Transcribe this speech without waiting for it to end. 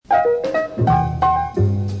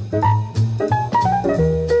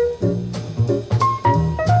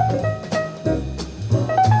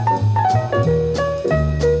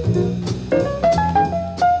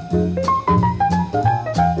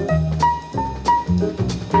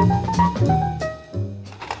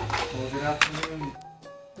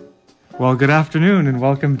Well, good afternoon and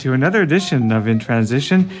welcome to another edition of In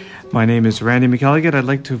Transition. My name is Randy McElligott. I'd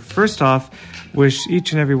like to first off wish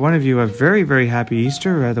each and every one of you a very, very happy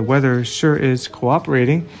Easter. The weather sure is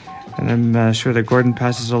cooperating, and I'm sure that Gordon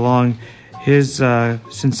passes along his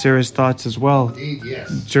sincerest thoughts as well. Indeed, yes.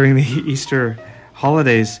 During the Easter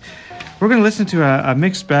holidays. We're going to listen to a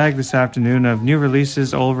mixed bag this afternoon of new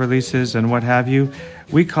releases, old releases, and what have you.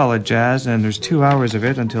 We call it jazz, and there's 2 hours of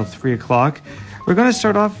it until 3 o'clock. We're going to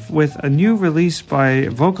start off with a new release by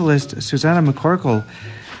vocalist Susannah McCorkle.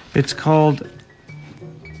 It's called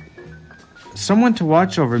Someone to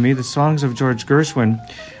Watch Over Me, the songs of George Gershwin.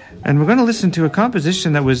 And we're going to listen to a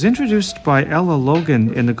composition that was introduced by Ella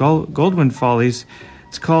Logan in the Goldwyn Follies.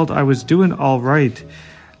 It's called I Was Doin' All Right.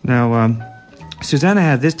 Now, Susannah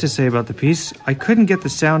had this to say about the piece. I couldn't get the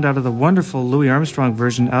sound out of the wonderful Louis Armstrong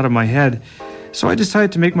version out of my head, so I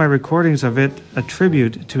decided to make my recordings of it a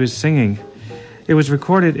tribute to his singing. It was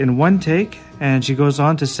recorded in one take, and she goes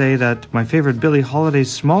on to say that my favorite Billie Holiday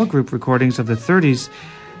small group recordings of the 30s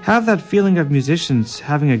have that feeling of musicians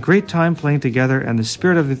having a great time playing together, and the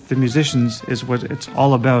spirit of the musicians is what it's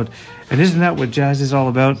all about. And isn't that what jazz is all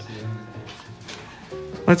about?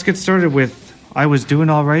 Let's get started with I Was Doin'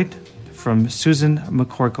 All Right from Susan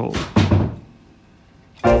McCorkle.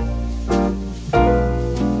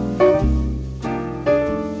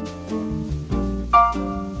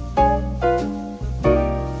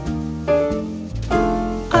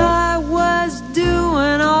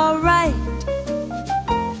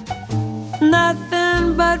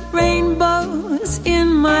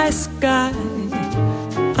 Sky.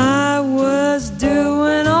 I was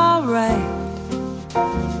doing all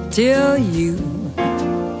right till you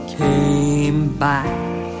came by.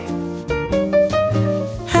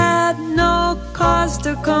 Had no cause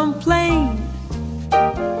to complain.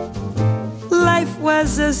 Life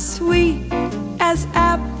was as sweet as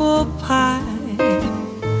apple pie.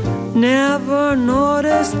 Never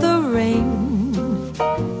noticed the rain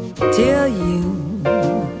till you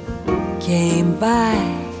came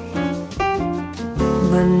by.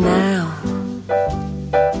 But now,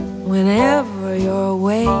 whenever you're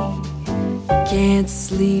away, can't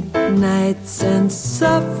sleep nights and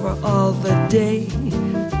suffer all the day.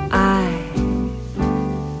 I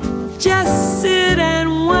just sit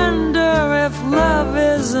and wonder if love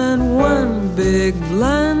isn't one big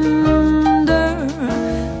blunder.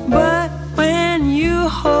 But when you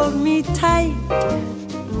hold me tight,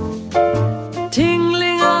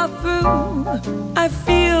 tingling all through, I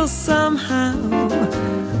feel somehow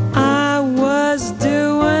I was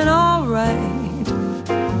doing all right,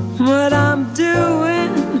 but I'm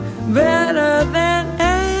doing better than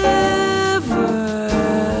ever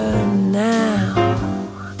now.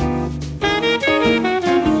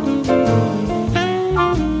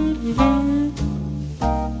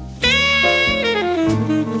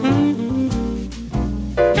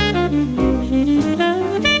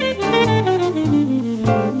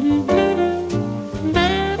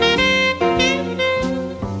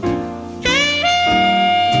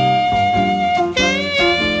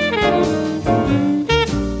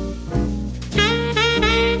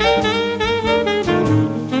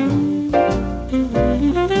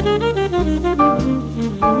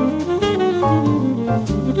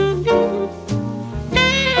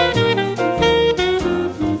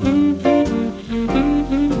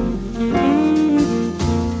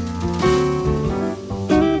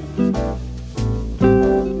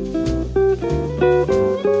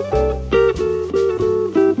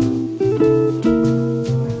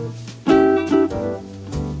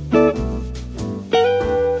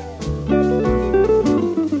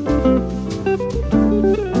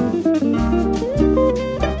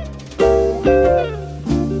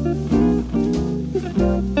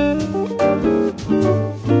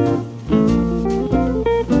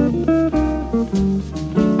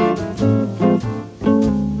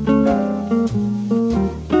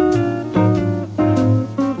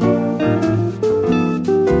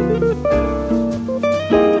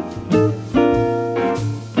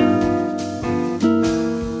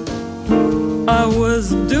 I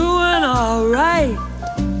was doing all right.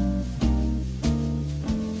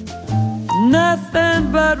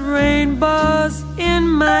 Nothing but rainbows in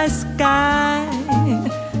my sky.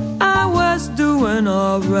 I was doing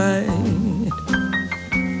all right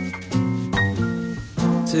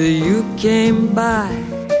till you came by.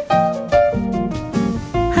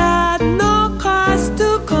 Had no cause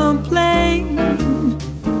to complain.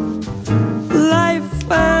 Life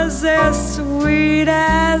was as sweet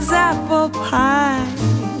as apple pie.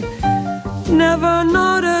 Never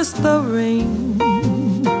noticed the rain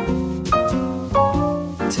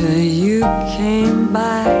till you came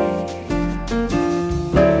by.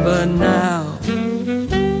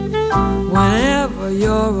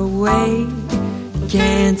 away.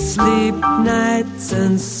 Can't sleep nights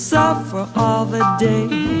and suffer all the day.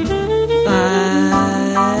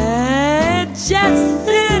 I just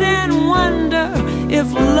sit and wonder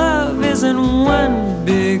if love isn't one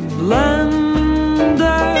big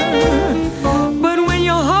blunder. But when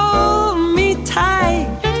you hold me tight,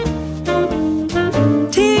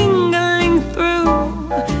 tingling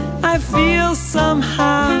through, I feel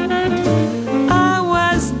somehow I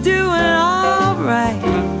was doing all right.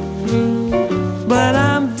 But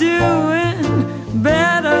I'm doing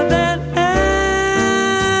better than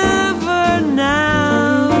ever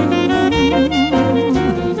now.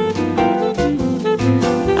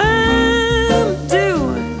 I'm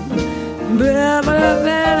doing better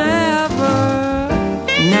than ever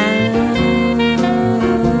now.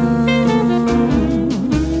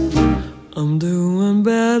 I'm doing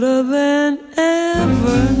better than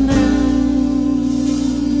ever now.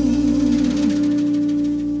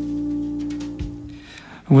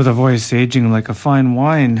 With a voice aging like a fine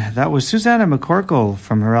wine, that was Susanna McCorkle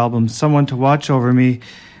from her album Someone to Watch Over Me,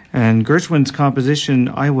 and Gershwin's composition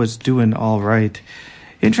I Was Doing All Right.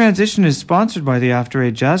 In Transition is sponsored by the After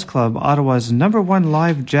Eight Jazz Club, Ottawa's #1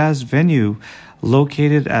 live jazz venue,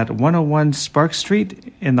 located at 101 Spark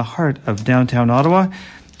Street in the heart of downtown Ottawa.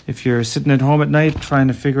 If you're sitting at home at night trying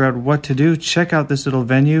to figure out what to do, check out this little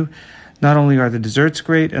venue. Not only are the desserts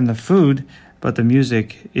great and the food, but the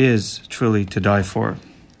music is truly to die for.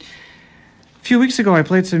 A few weeks ago, I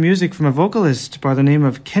played some music from a vocalist by the name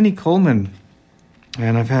of Kenny Coleman,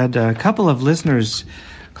 and I've had a couple of listeners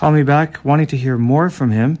call me back wanting to hear more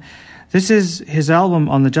from him. This is his album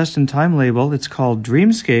on the Just in Time label. It's called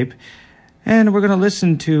Dreamscape, and we're going to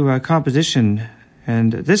listen to a composition,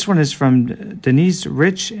 and this one is from Denise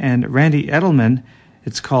Rich and Randy Edelman.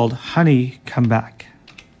 It's called Honey, Come Back.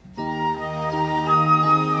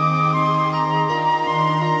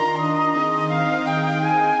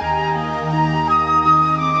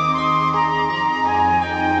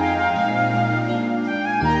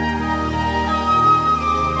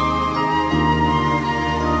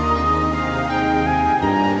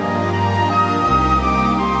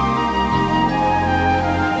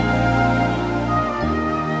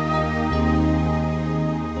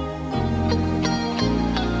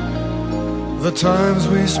 The times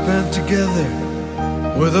we spent together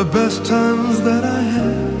were the best times that I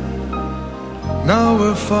had. Now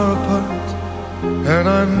we're far apart and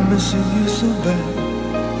I'm missing you so bad.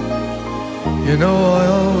 You know I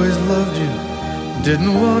always loved you,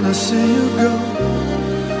 didn't want to see you go.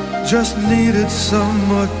 Just needed some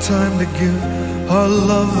more time to give our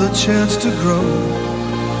love the chance to grow.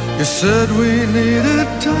 You said we needed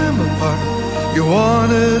time apart, you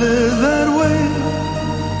wanted it that way.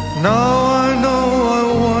 Now I know I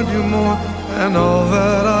want you more, and all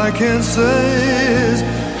that I can say is,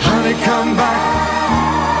 honey, come back.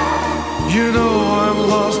 You know I'm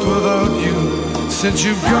lost without you since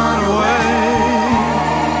you've gone away.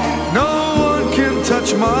 No one can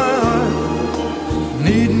touch my heart,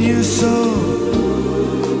 needing you so.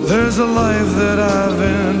 There's a life that I've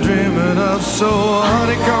been dreaming of, so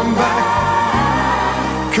honey, come back.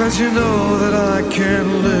 'Cause you know that I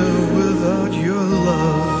can't live without your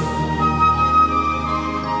love.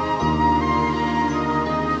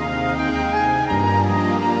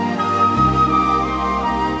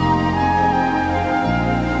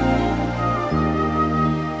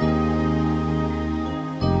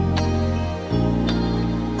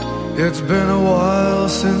 It's been a while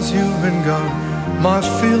since you've been gone. My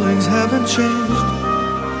feelings haven't changed.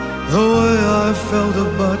 The way I felt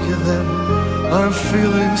about you then, I'm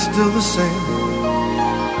feeling still the same.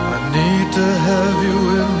 I need to have you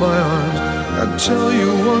in my arms and tell you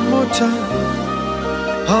one more time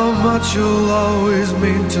how much you'll always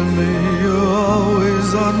mean to me. You're always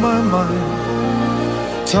on my mind.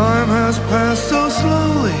 Time has passed so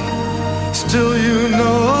slowly, still you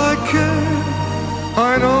know I care.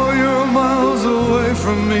 I know you're miles away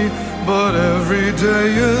from me, but every day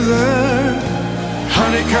you're there.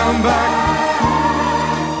 Honey, come back.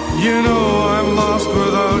 You know I'm lost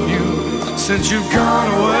without you since you've gone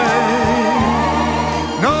away.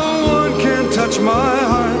 No one can touch my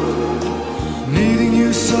heart, needing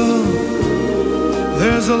you so.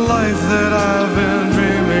 There's a life that I've been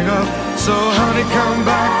dreaming of, so honey, come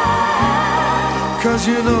back. 'Cause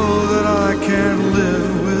you know that I can't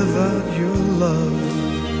live without your love.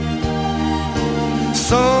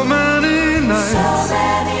 So many nights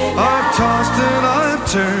I've tossed and I've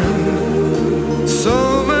turned. So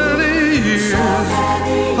many years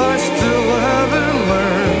I still haven't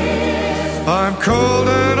learned. I'm cold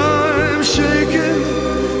and I'm shaking,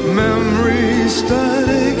 memories start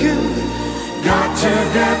aching. Got to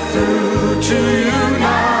get through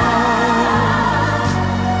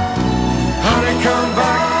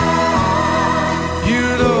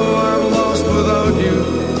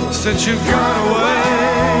you've gone away.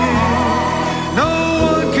 No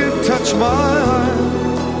one can touch my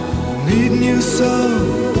heart, needing you so.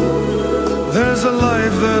 There's a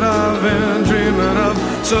life that I've been dreaming of.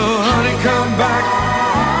 So honey, come back,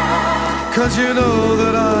 'cause you know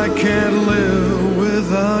that I can't live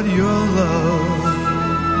without your love.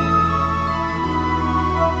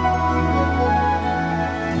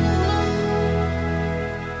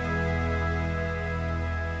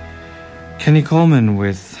 Kenny Coleman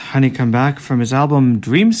with Honey Come Back from his album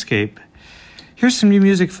Dreamscape. Here's some new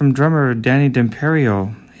music from drummer Danny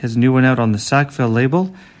D'Imperio. His new one out on the Sackville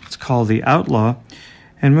label. It's called The Outlaw.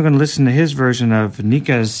 And we're going to listen to his version of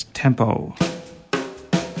Nika's Tempo.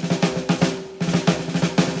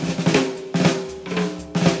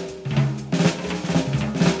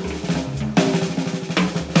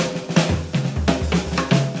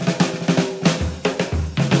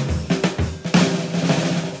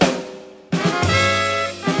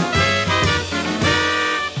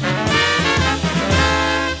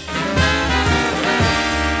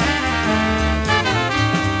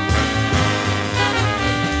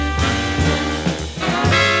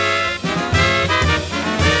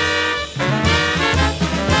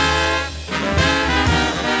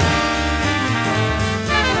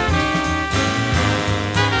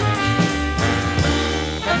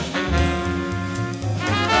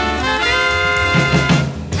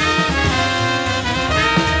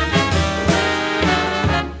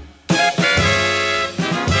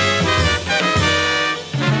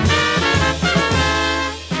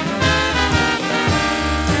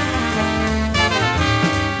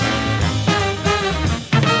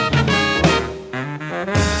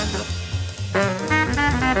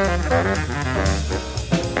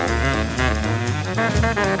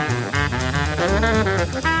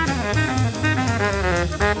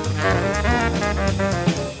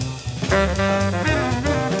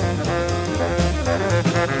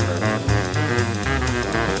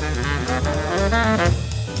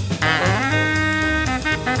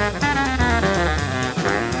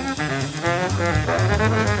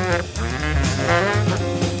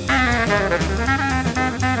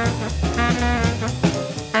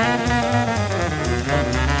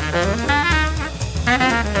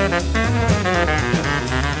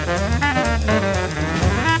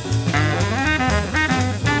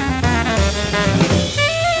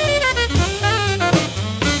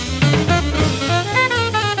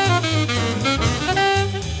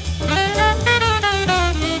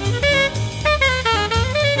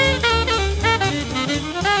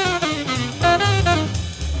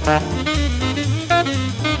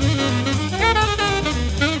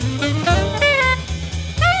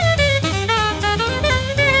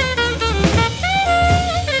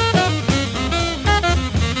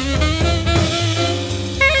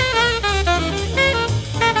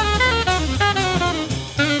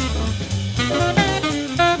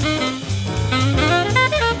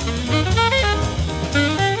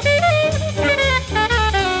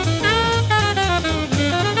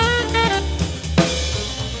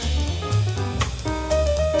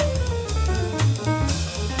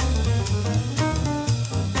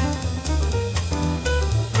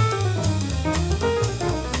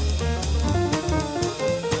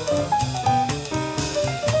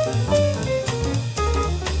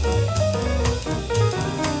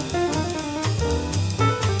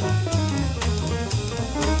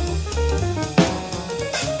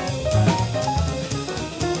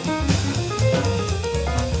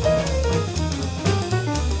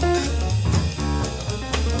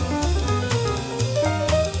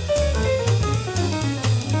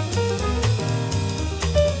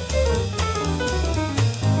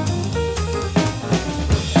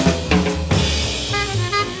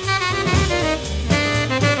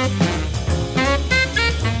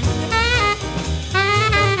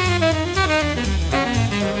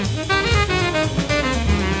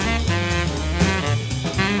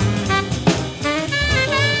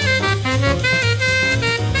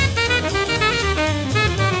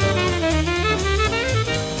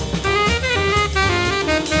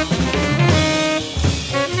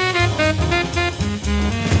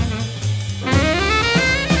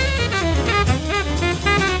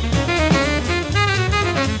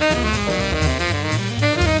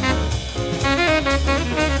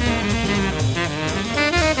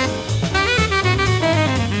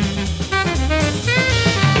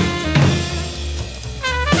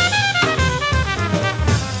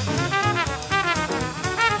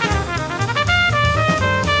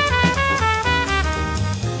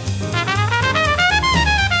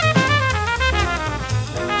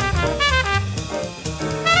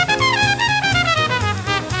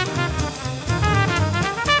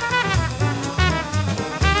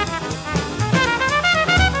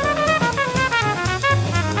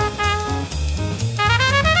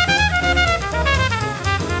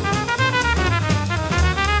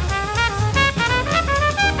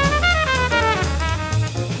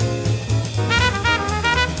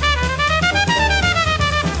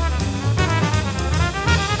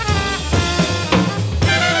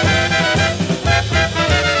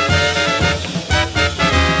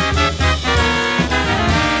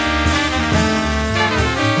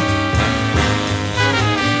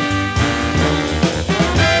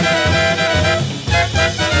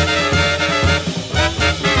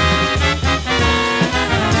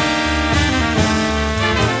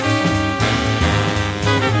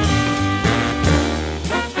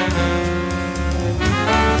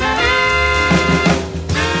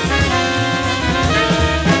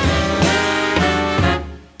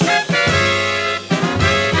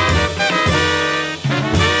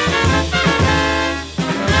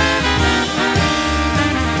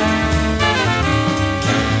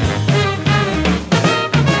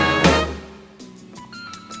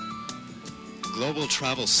 Global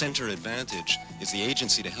Travel Center Advantage is the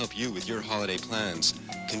agency to help you with your holiday plans.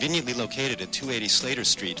 Conveniently located at 280 Slater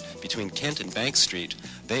Street between Kent and Bank Street,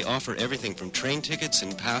 they offer everything from train tickets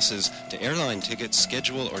and passes to airline tickets,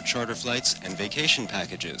 schedule or charter flights, and vacation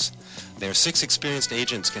packages. Their 6 experienced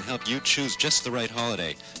agents can help you choose just the right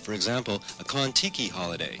holiday. For example, a Kon-Tiki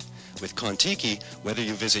holiday. With Kon-Tiki, whether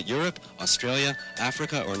you visit Europe, Australia,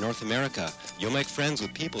 Africa, or North America, you'll make friends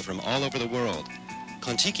with people from all over the world.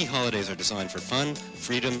 Kon-Tiki holidays are designed for fun,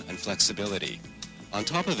 freedom, and flexibility. On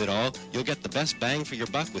top of it all, you'll get the best bang for your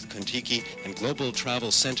buck with Kon-Tiki and Global Travel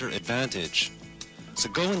Center Advantage. So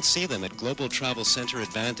go and see them at Global Travel Center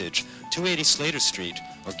Advantage, 280 Slater Street,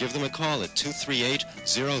 or give them a call at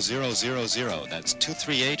 238-0000. That's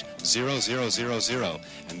 238-0000,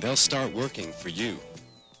 and they'll start working for you.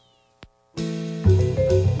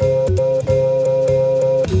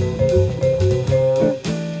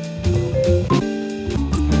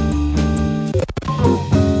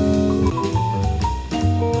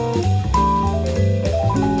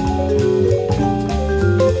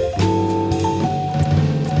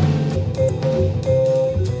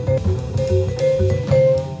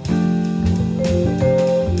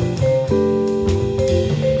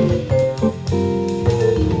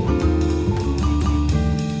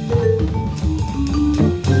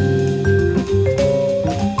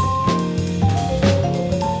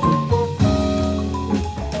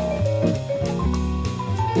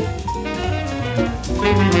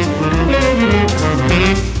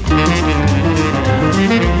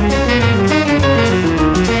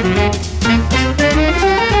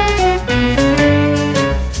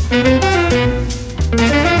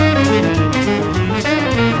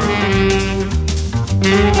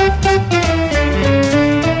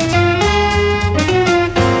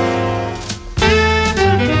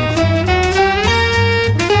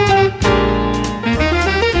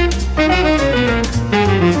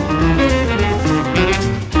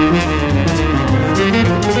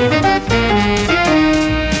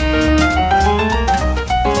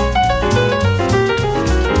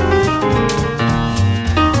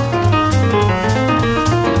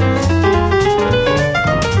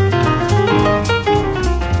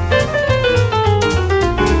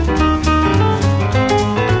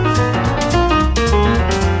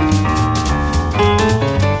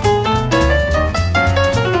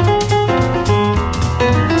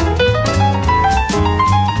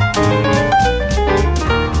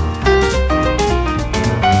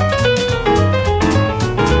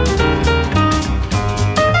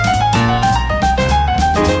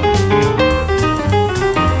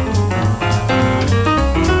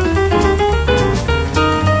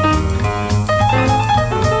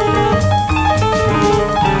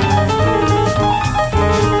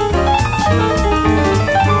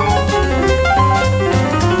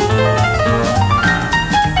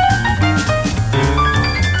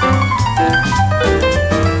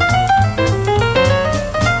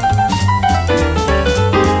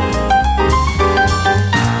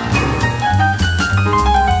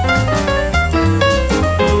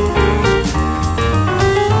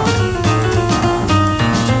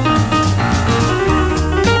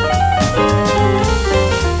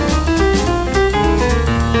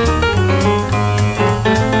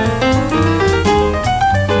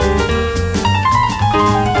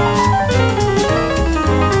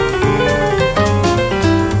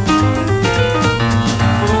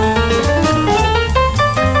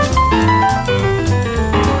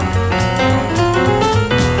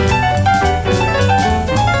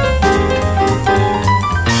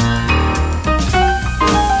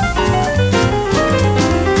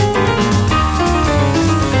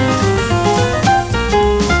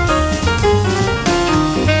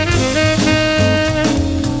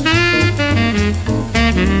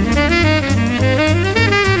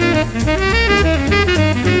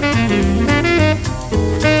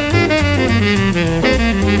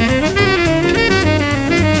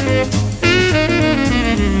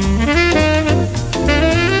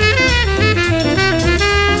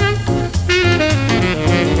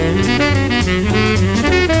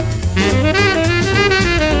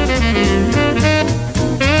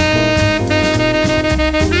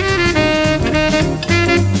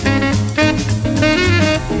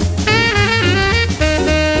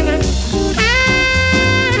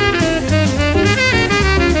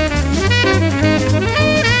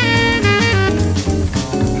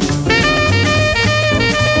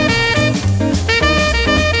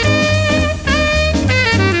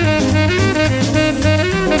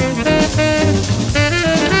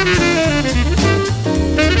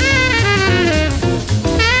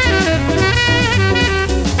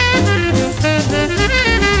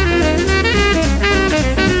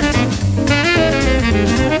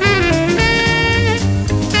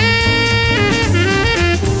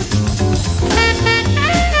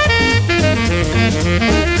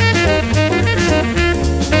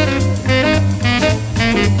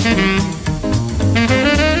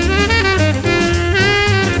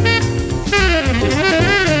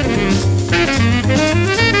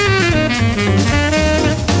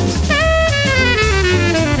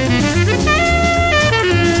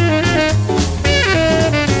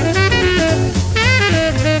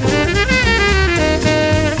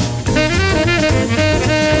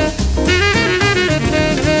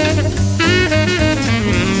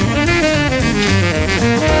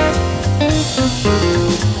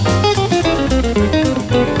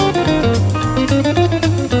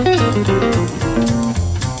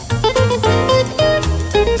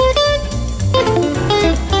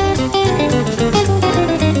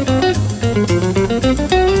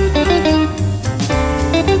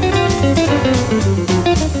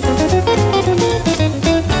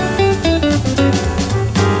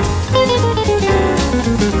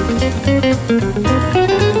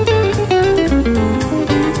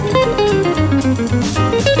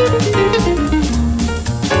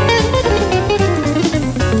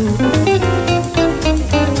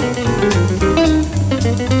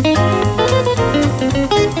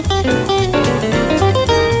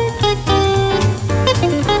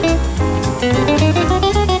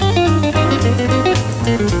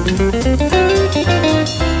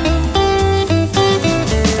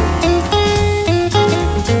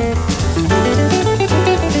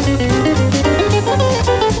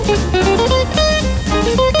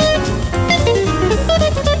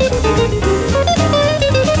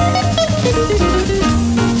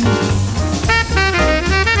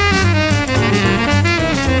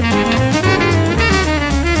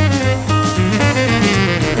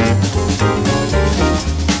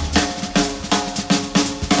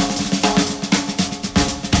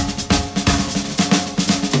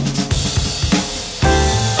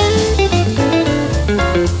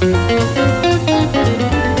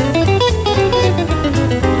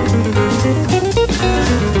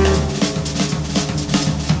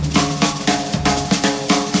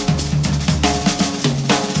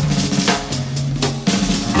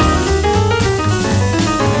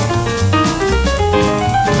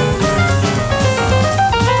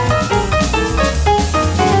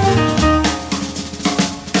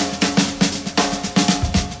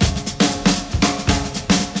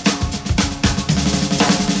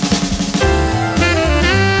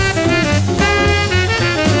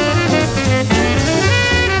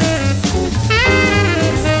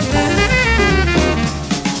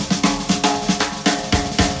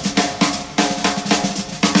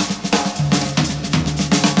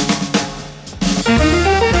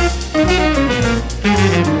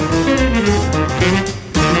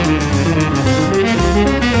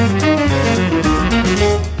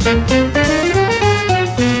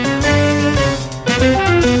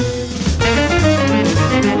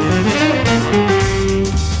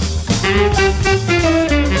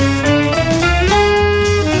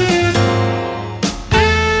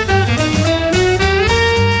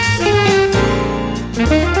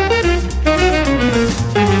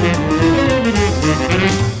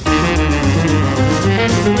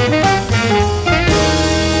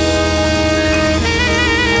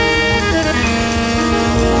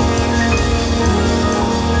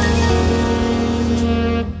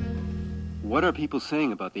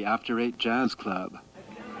 saying about the After Eight Jazz Club.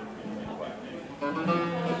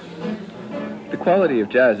 The quality of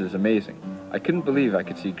jazz is amazing. I couldn't believe I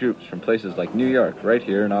could see groups from places like New York right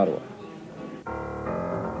here in Ottawa.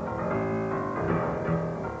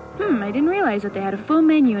 I didn't realize that they had a full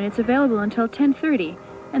menu and it's available until 10:30,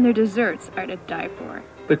 and their desserts are to die for.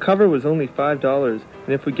 The cover was only $5,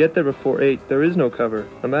 and if we get there before 8, there is no cover.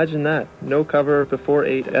 Imagine that. No cover before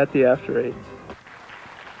 8 at the After 8.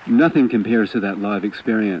 Nothing compares to that live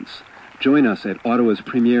experience. Join us at Ottawa's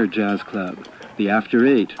premier jazz club, the After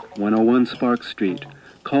 8, 101 Sparks Street.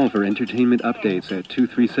 Call for entertainment updates at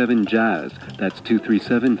 237-JAZZ. That's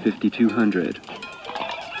 237-5200.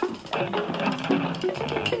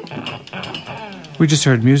 We just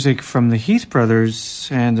heard music from the Heath Brothers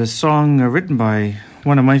and a song written by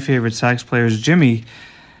one of my favorite sax players, Jimmy,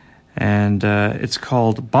 and it's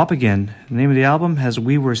called Bop Again. The name of the album has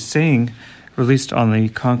We Were Saying, released on the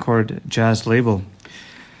Concord Jazz label.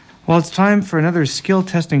 Well, it's time for another skill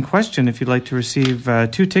testing question. If you'd like to receive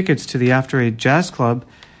 2 tickets to the After 8 Jazz Club,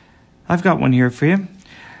 I've got one here for you.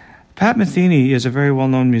 Pat Metheny is a very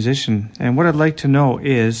well-known musician, and what I'd like to know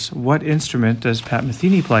is, what instrument does Pat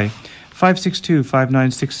Metheny play?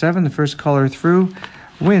 562-5967, the first caller through,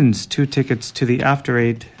 wins 2 tickets to the After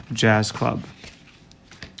 8 Jazz Club.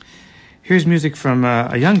 Here's music from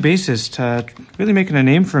a young bassist, really making a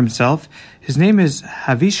name for himself. His name is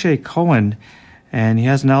Avishai Cohen, and he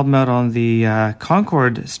has an album out on the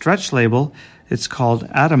Concord Stretch label. It's called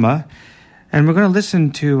Adama. And we're going to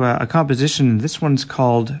listen to a composition. This one's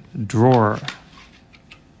called Drawer.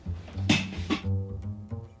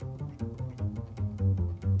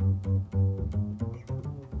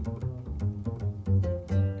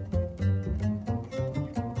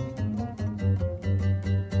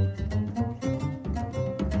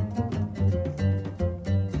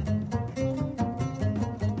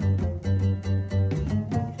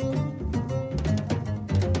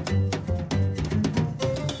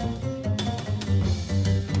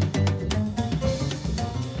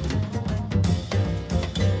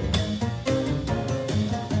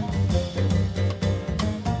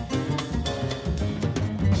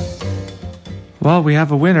 Well, we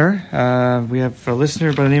have a winner. We have a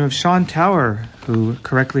listener by the name of Sean Tower, who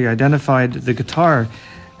correctly identified the guitar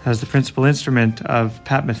as the principal instrument of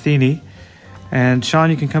Pat Metheny. And Sean,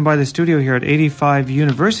 you can come by the studio here at 85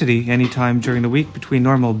 University anytime during the week between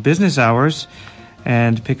normal business hours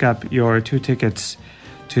and pick up your 2 tickets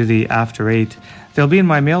to the After 8. They'll be in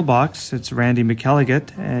my mailbox. It's Randy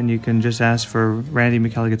McElligott, and you can just ask for Randy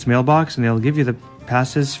McElligott's mailbox, and they'll give you the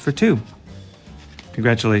passes for 2.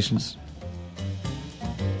 Congratulations.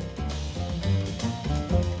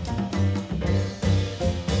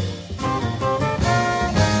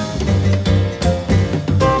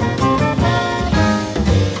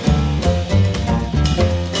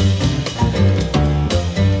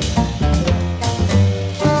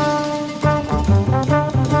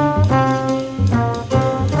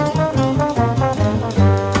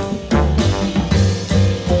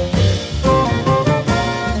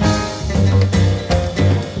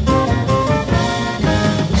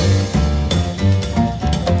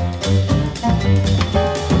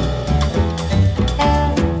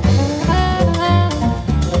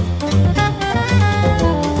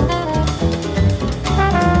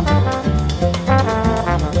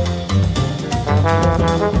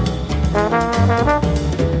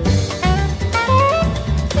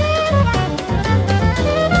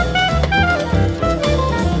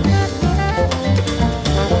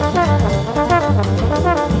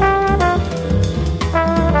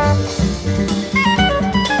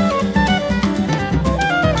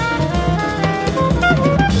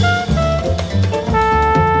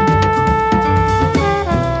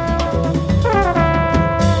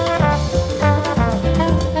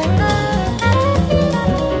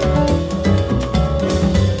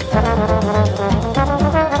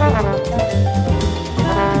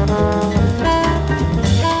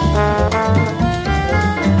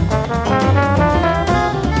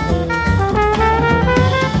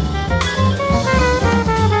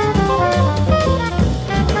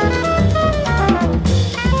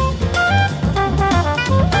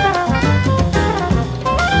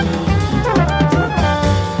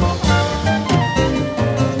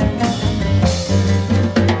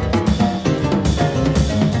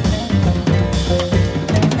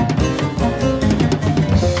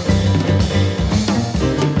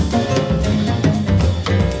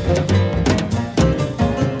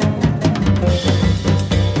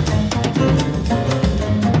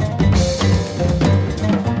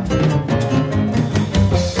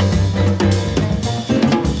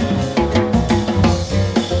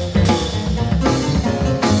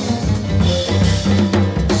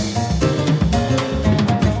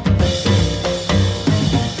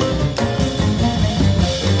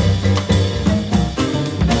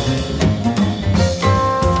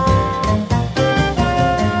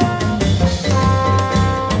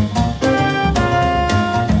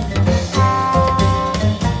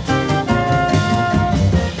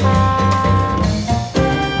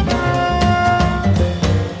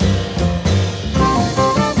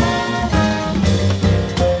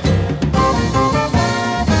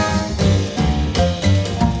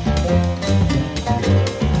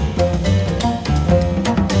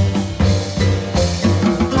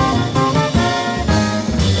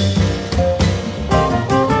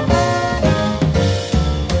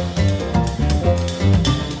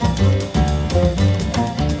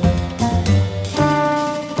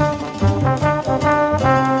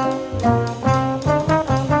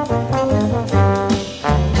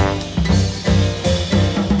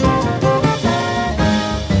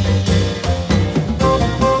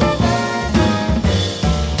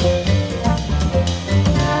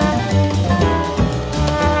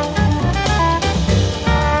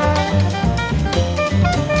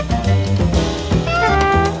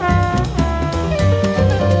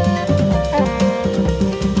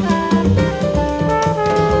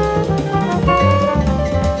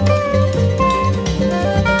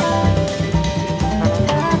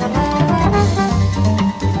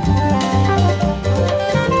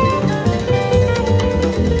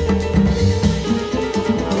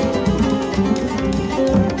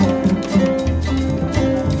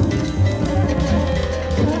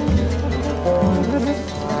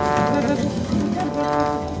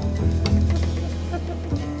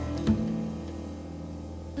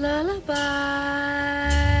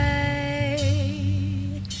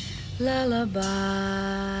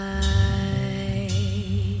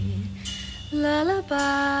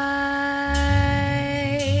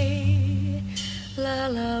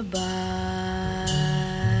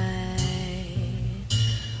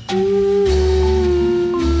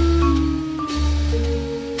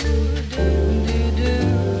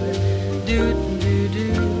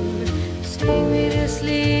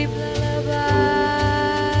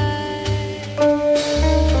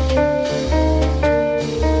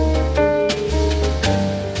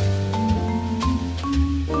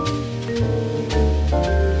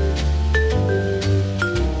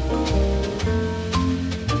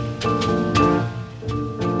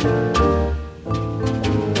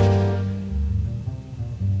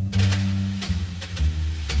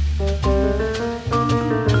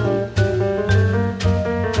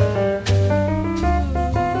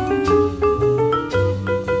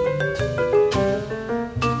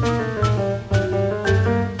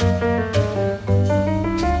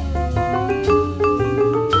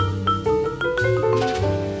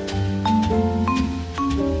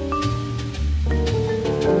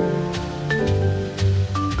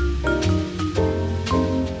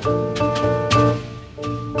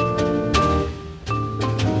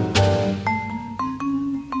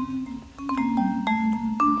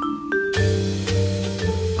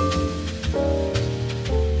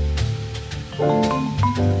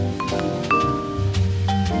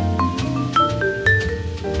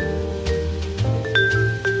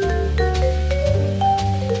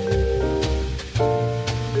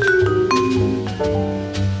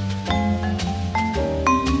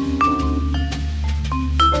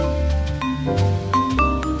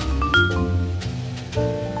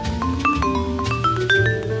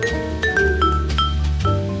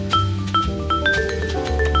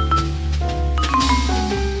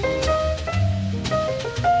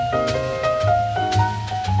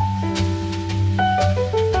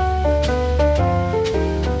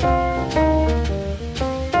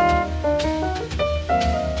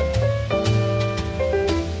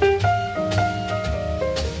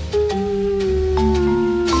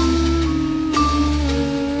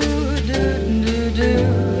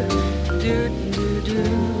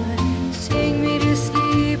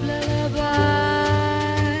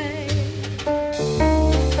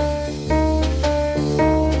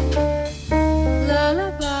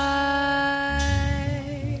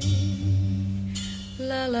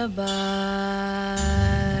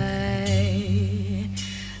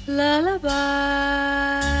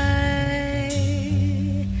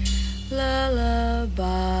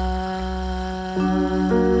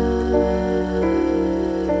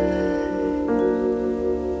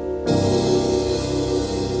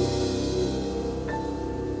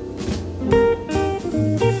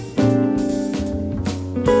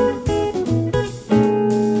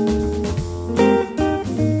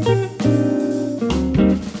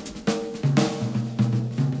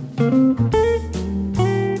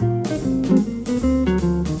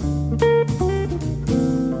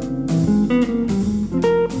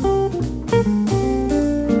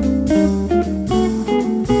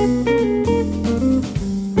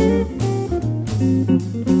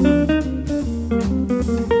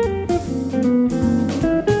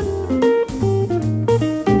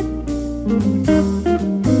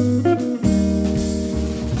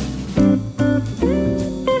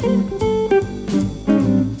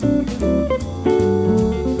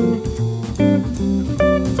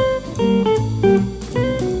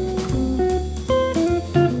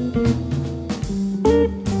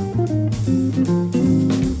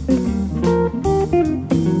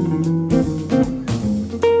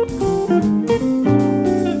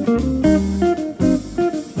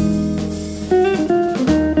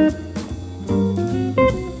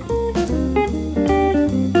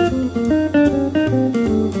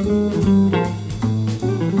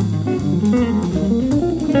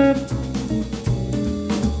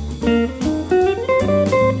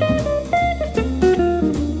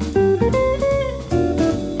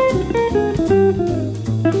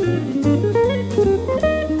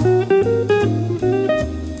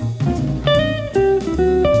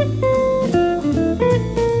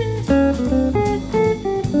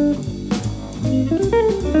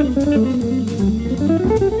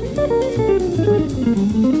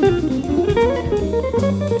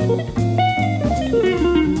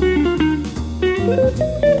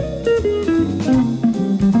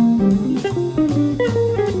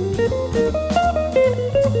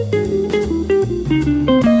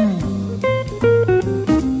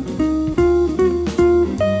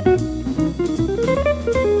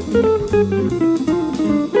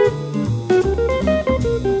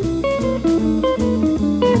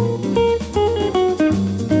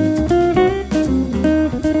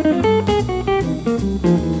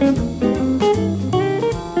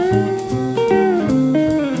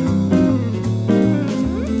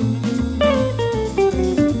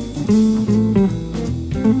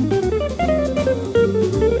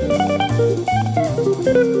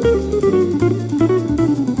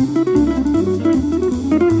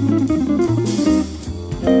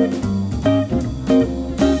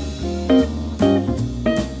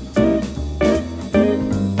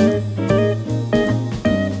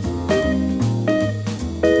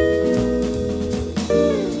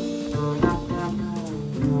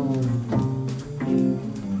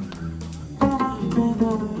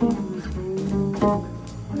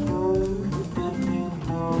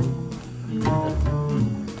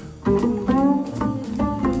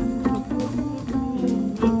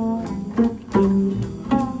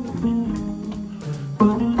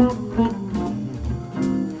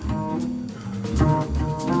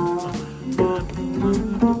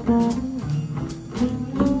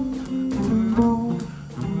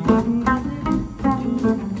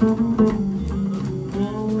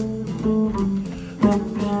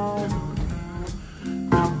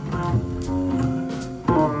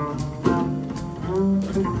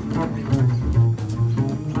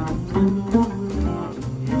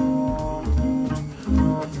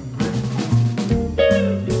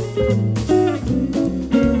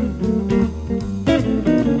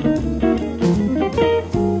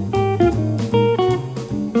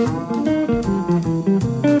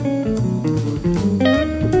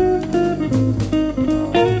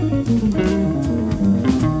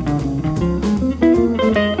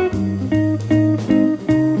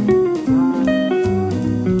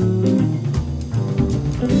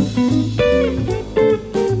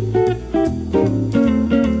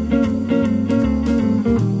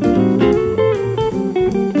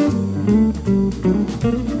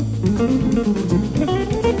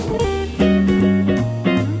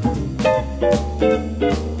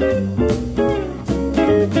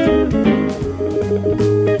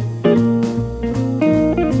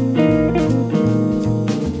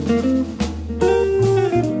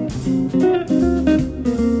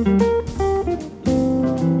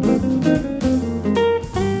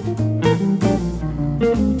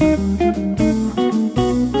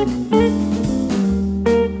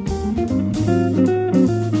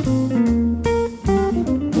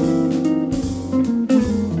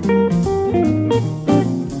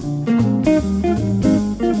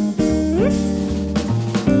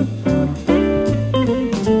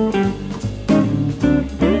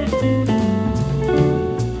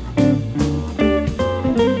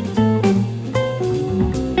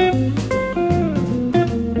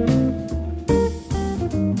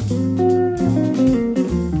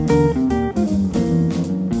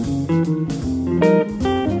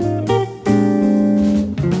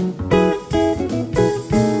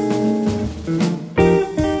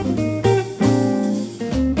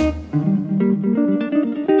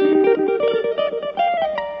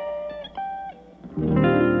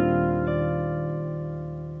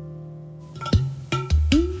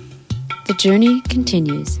 journey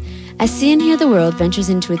continues as See and Hear the World ventures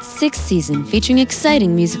into its 6th season, featuring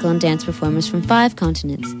exciting musical and dance performers from 5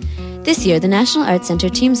 continents. This year, the National Arts Centre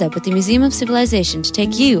teams up with the Museum of Civilization to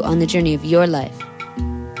take you on the journey of your life.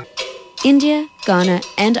 India, Ghana,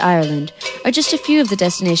 and Ireland are just a few of the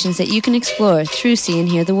destinations that you can explore through See and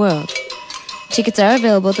Hear the World. Tickets are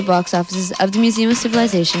available at the box offices of the Museum of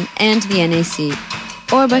Civilization and the NAC,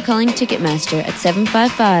 or by calling Ticketmaster at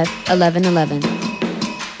 755-1111.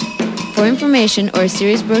 For information or a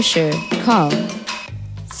series brochure, call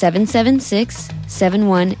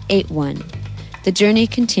 776-7181. The journey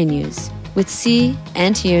continues with See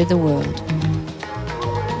and Hear the World.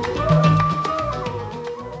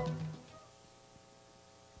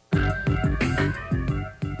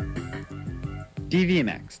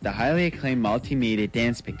 DVMX, the highly acclaimed multimedia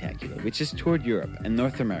dance spectacular, which has toured Europe and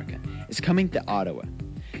North America, is coming to Ottawa.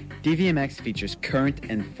 DVMX features current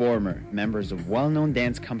and former members of well-known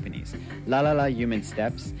dance companies La La La Human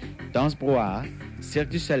Steps, Danse Brouhaha,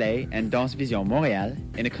 Cirque du Soleil, and Danse Vision Montréal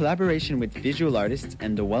in a collaboration with visual artists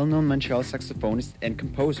and the well-known Montreal saxophonist and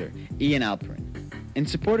composer Ian Alperin. In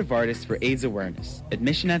support of artists for AIDS awareness,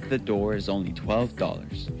 admission at the door is only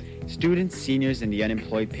 $12. Students, seniors, and the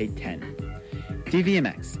unemployed pay $10.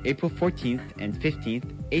 DVMX, April 14th and 15th,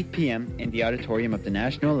 8 p.m. in the auditorium of the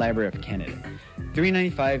National Library of Canada,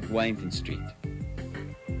 395 Wellington Street.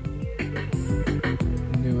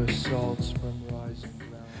 New assaults from rising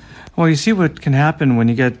ground. Well, you see what can happen when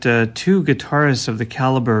you get 2 guitarists of the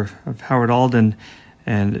caliber of Howard Alden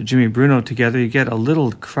and Jimmy Bruno together. You get a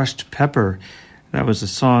little crushed pepper. That was a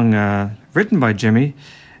song written by Jimmy,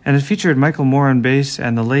 and it featured Michael Moore on bass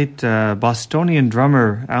and the late Bostonian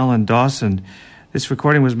drummer Alan Dawson. This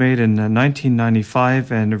recording was made in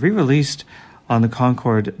 1995 and re-released on the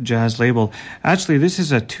Concord Jazz label. Actually, this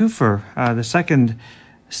is a twofer. The second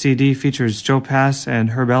CD features Joe Pass and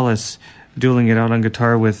Herb Ellis dueling it out on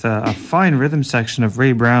guitar with a fine rhythm section of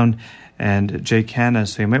Ray Brown and Jay Canna,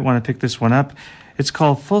 so you might want to pick this one up. It's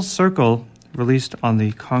called Full Circle, released on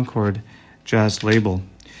the Concord Jazz label.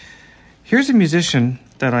 Here's a musician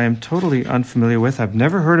that I am totally unfamiliar with. I've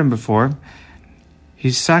never heard him before.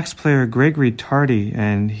 He's sax player Gregory Tardy,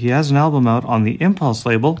 and he has an album out on the Impulse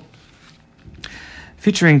label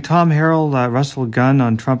featuring Tom Harrell, Russell Gunn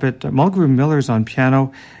on trumpet, Mulgrew Millers on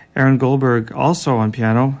piano, Aaron Goldberg also on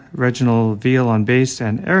piano, Reginald Veal on bass,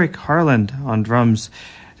 and Eric Harland on drums.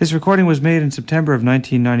 This recording was made in September of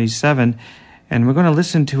 1997, and we're going to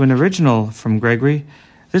listen to an original from Gregory.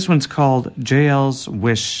 This one's called JL's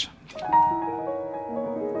Wish.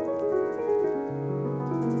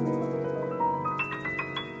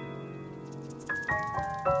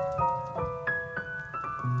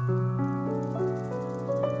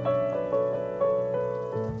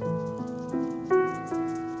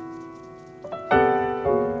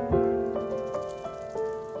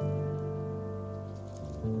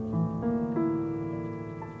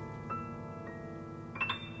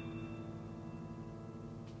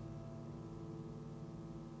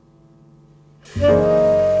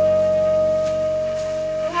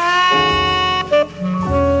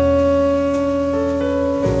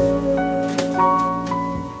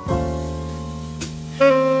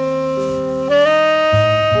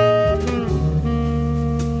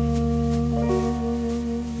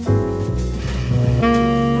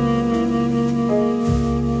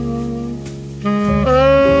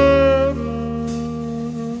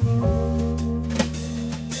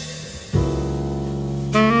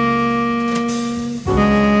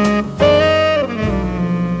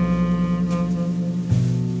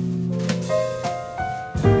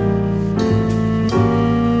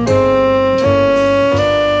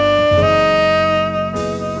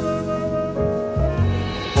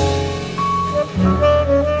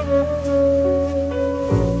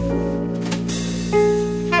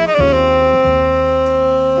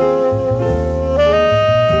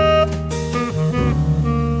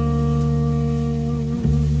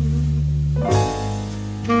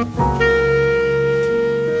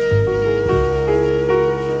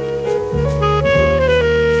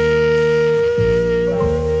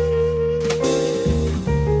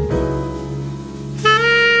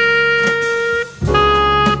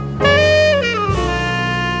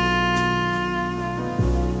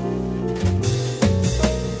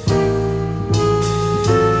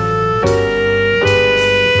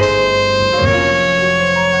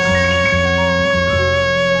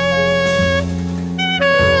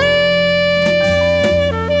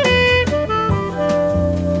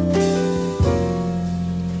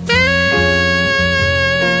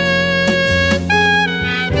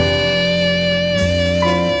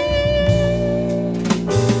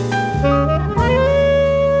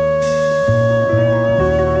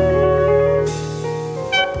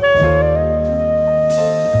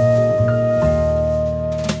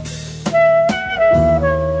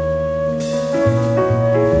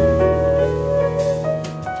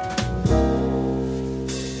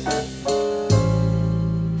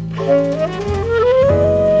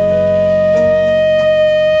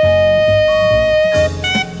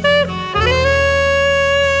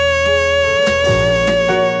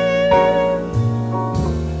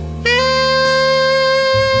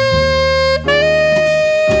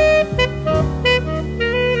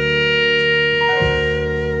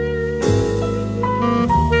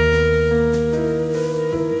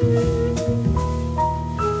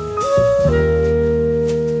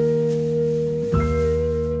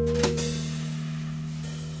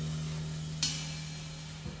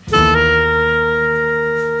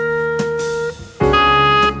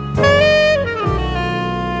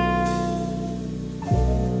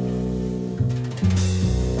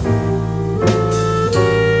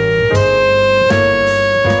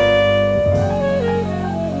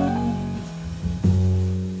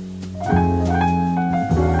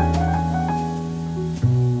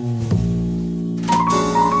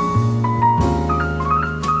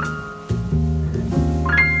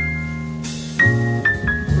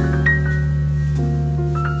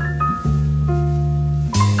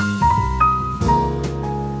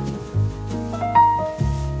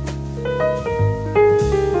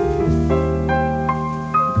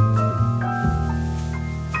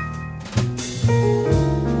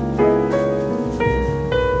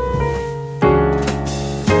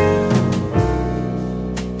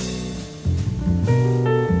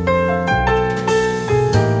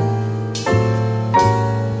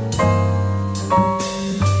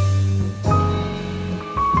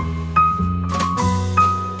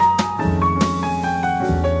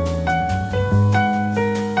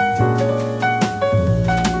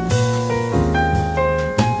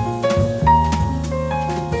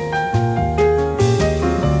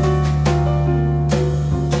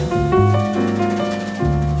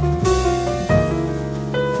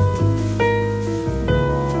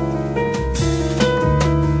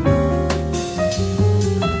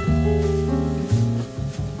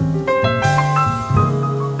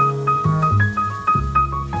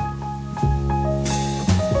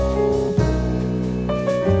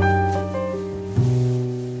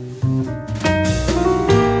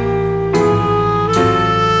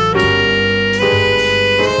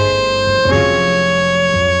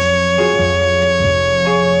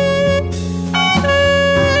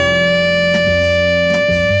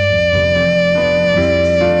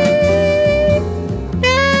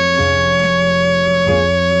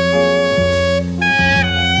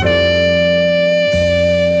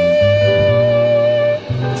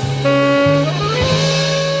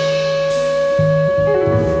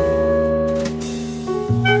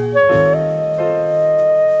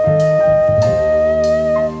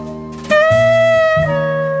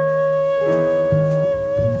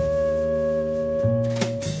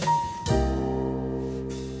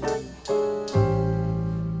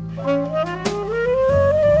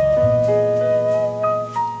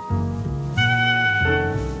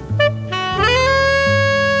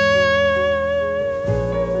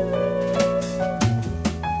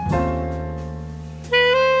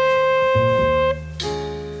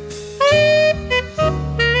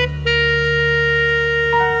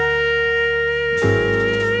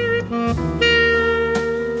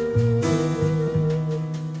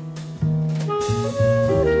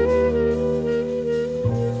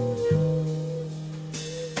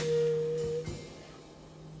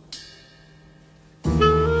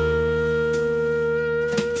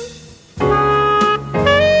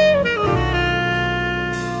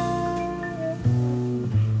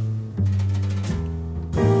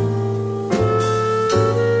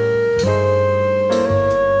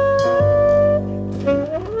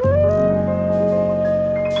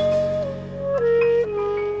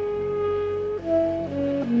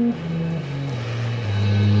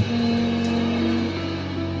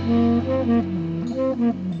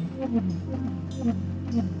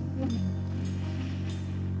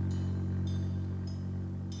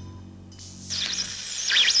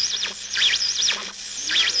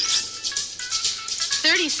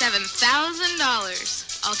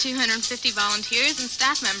 All 250 volunteers and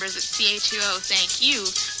staff members at CHUO thank you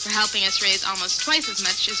for helping us raise almost twice as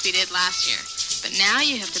much as we did last year. But now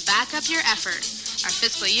you have to back up your effort. Our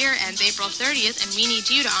fiscal year ends April 30th, and we need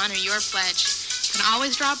you to honor your pledge. You can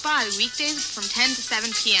always drop by weekdays from 10 to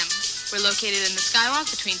 7 p.m. We're located in the Skywalk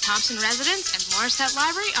between Thompson Residence and Morissette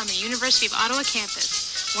Library on the University of Ottawa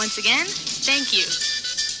campus. Once again, thank you.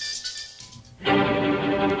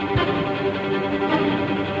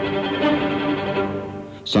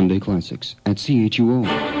 Sunday Classics at CHUO.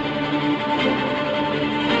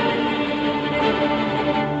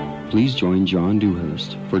 Please join John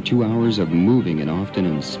Dewhurst for 2 hours of moving and often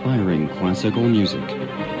inspiring classical music.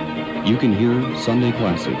 You can hear Sunday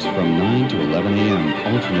Classics from 9 to 11 a.m.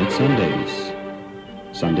 alternate Sundays.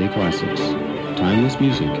 Sunday Classics, timeless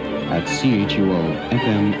music at CHUO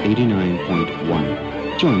FM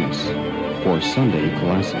 89.1. Join us for Sunday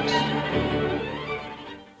Classics.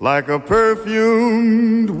 Like a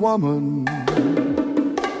perfumed woman,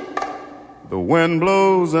 the wind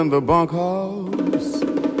blows in the bunkhouse.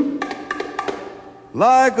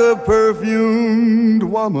 Like a perfumed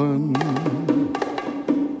woman,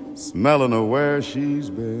 smelling of where she's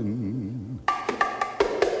been,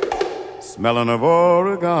 smelling of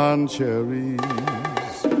Oregon cherries,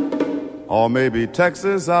 or maybe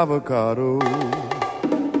Texas avocado,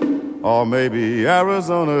 or maybe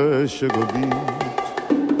Arizona sugar beet.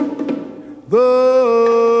 The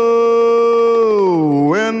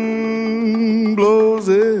wind blows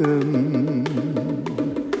in,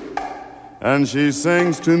 and she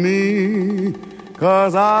sings to me,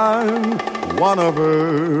 'cause I'm one of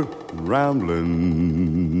her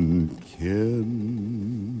rambling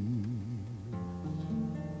kin.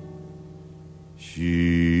 She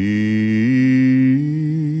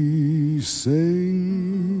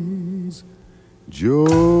sings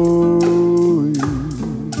Joey,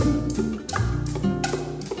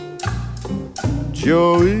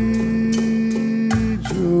 Joey,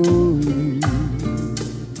 Joey,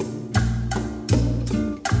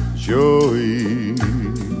 Joey,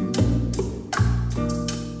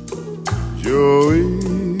 Joey,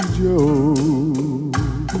 Joe.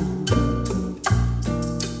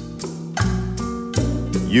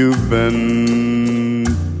 You've been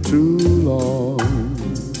too long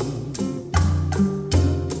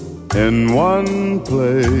in one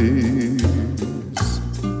place,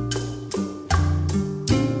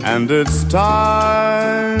 and it's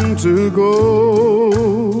time to go,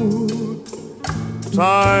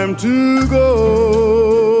 time to go.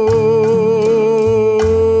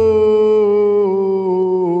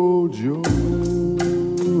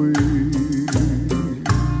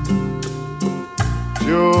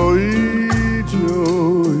 Joey,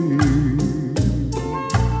 Joey,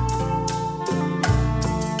 Joey,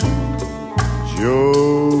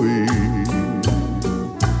 Joey,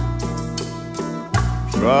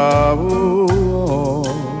 travel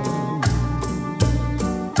on.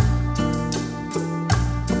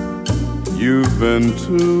 You've been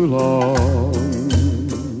too long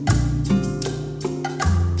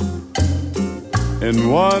in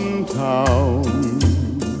one town,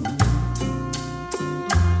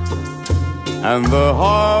 and the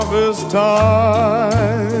harvest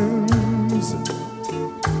times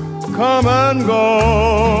come and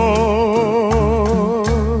gone.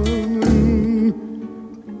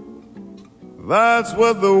 That's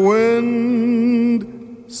what the wind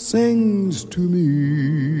sings to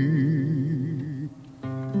me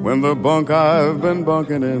when the bunk I've been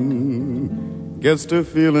bunking in gets to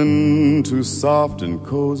feeling too soft and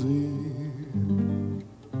cozy,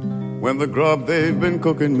 when the grub they've been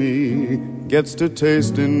cooking me gets to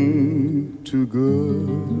tasting too good,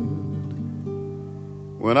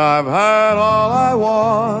 when I've had all I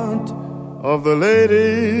want of the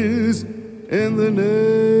ladies in the neighborhood.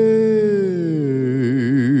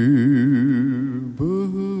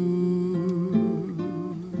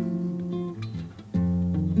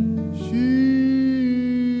 She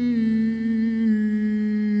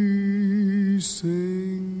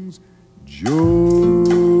sings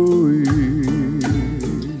Joey,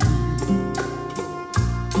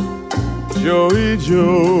 Joey,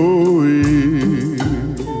 Joey,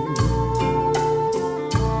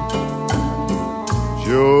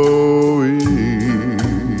 Joey,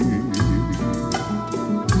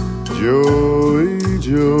 Joey,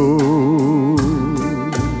 Joe.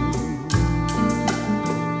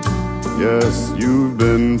 Yes, you've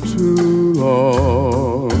been too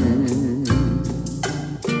long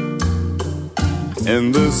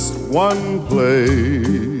in this one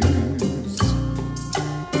place.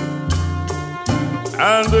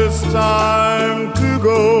 And it's time to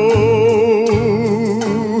go,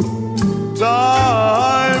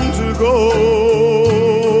 time to go.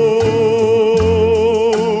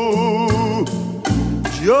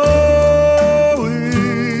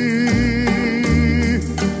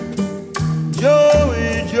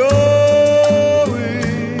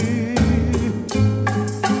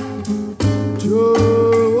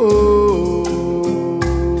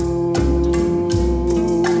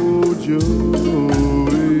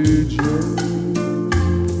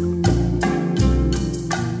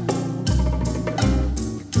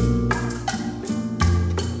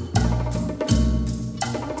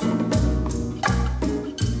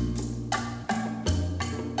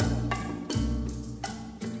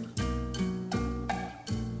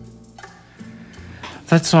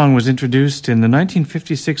 That song was introduced in the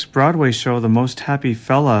 1956 Broadway show The Most Happy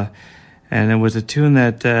Fella, and it was a tune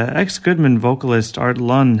that ex-Goodman vocalist Art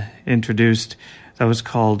Lunn introduced that was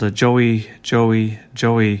called Joey, Joey,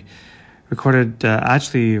 Joey, recorded,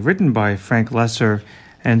 actually written by Frank Lesser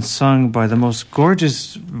and sung by the most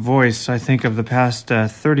gorgeous voice, I think, of the past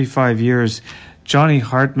 35 years, Johnny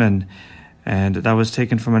Hartman, and that was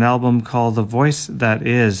taken from an album called The Voice That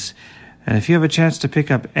Is. And if you have a chance to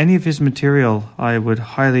pick up any of his material, I would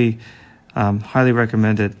highly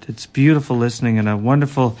recommend it. It's beautiful listening and a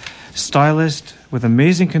wonderful stylist with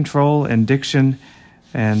amazing control and diction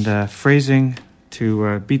and phrasing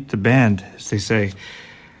to beat the band, as they say.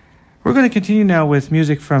 We're going to continue now with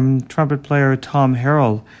music from trumpet player Tom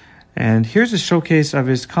Harrell. And here's a showcase of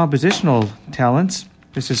his compositional talents.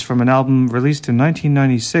 This is from an album released in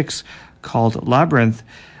 1996 called Labyrinth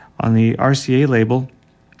on the RCA label.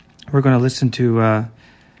 We're going to listen to a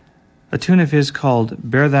tune of his called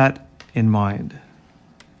Bear That in Mind.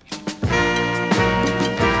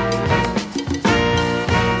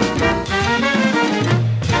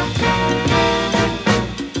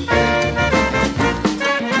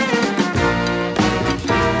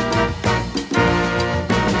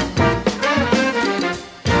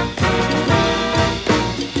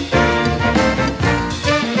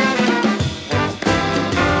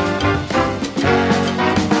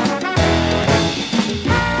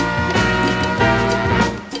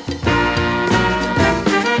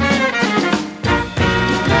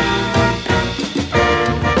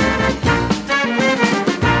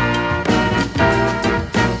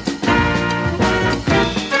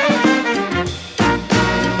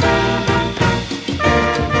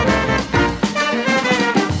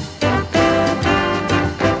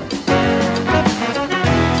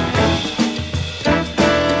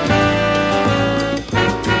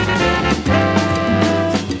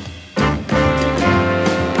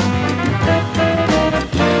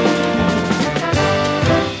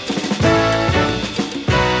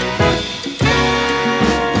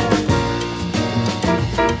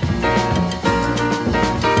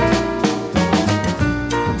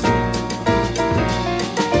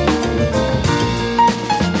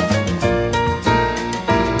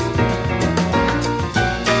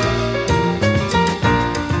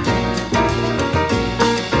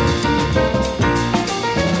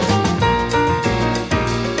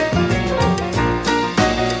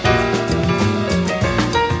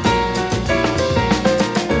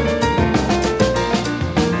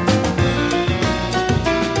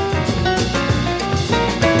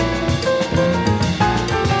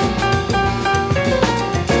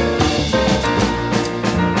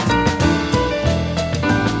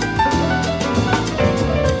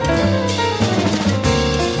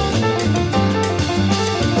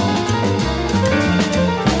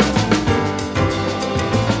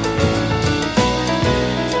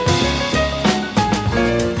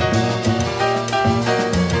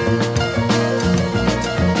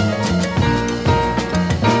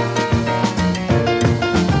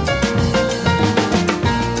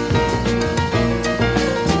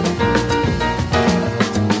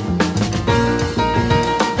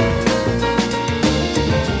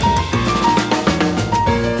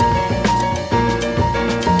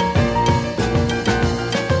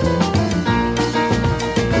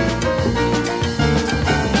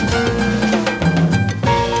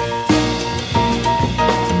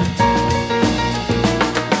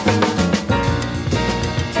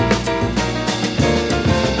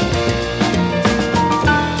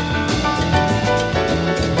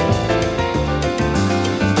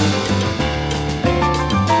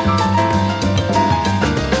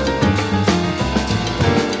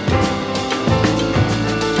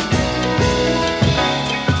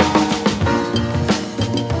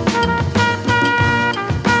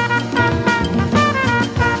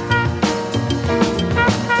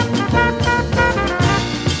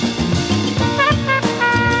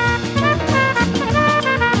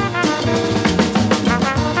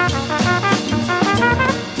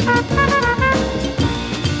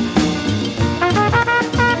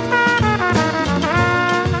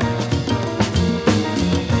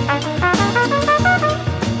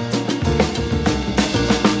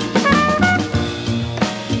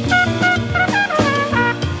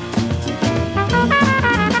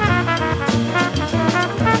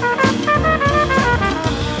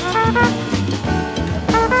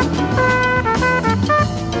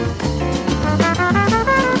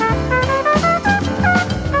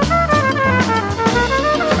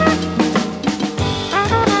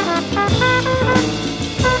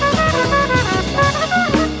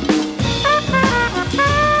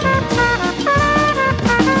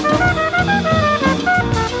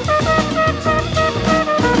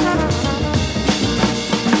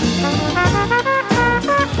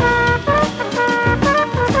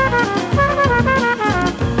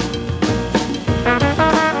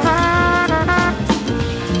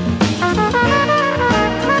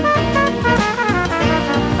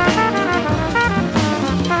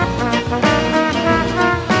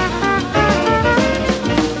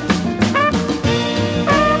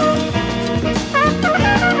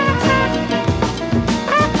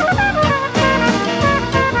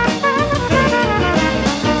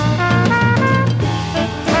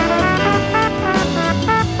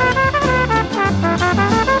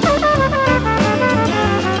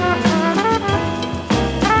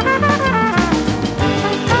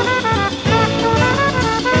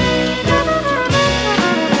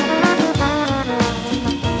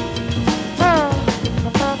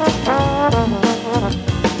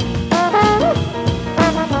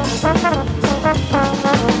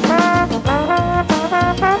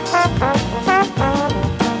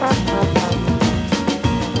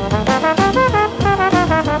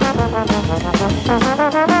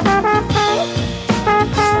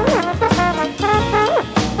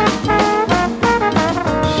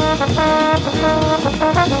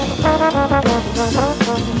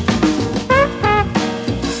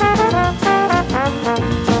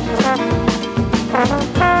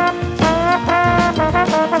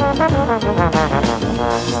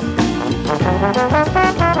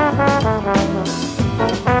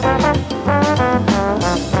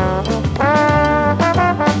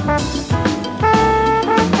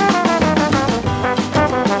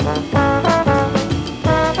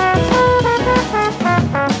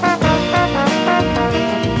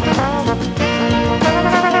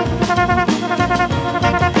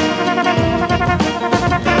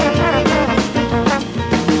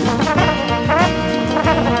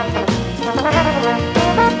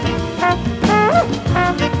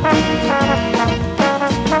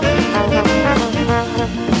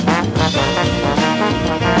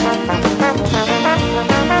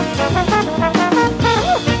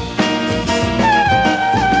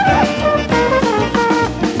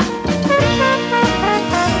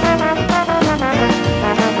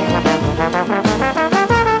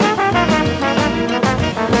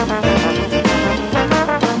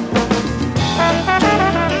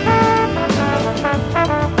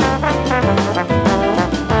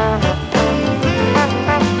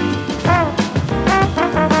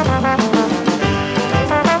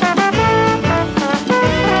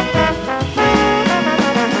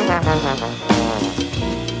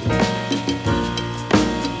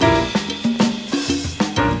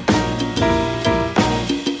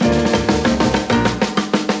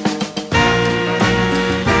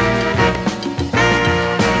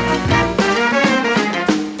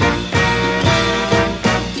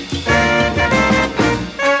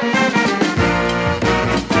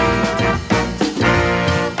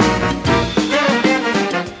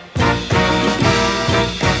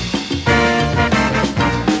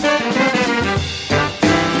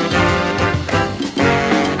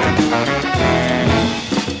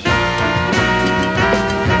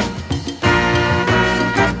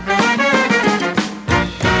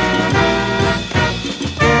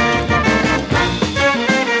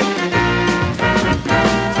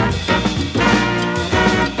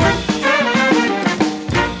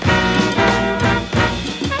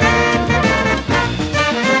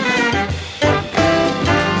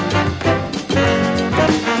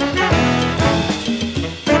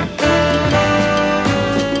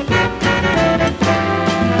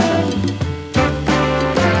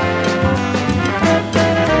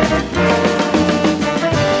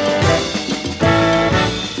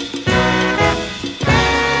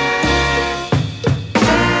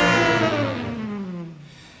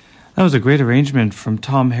 That was a great arrangement from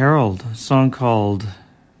Tom Harold, a song called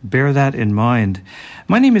Bear That in Mind.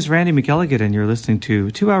 My name is Randy McElligott, and you're listening to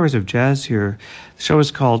 2 hours of jazz here. The show is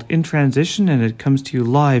called In Transition, and it comes to you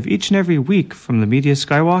live each and every week from the Media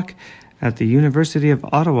Skywalk at the University of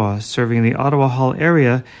Ottawa, serving the Ottawa Hall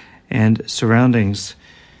area and surroundings.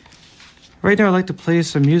 Right now I'd like to play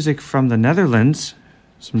some music from the Netherlands,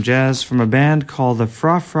 some jazz from a band called the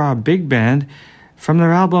Fra Fra Big Band from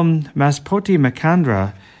their album Maspoti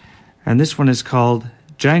Makandra, and this one is called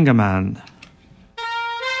Jangaman.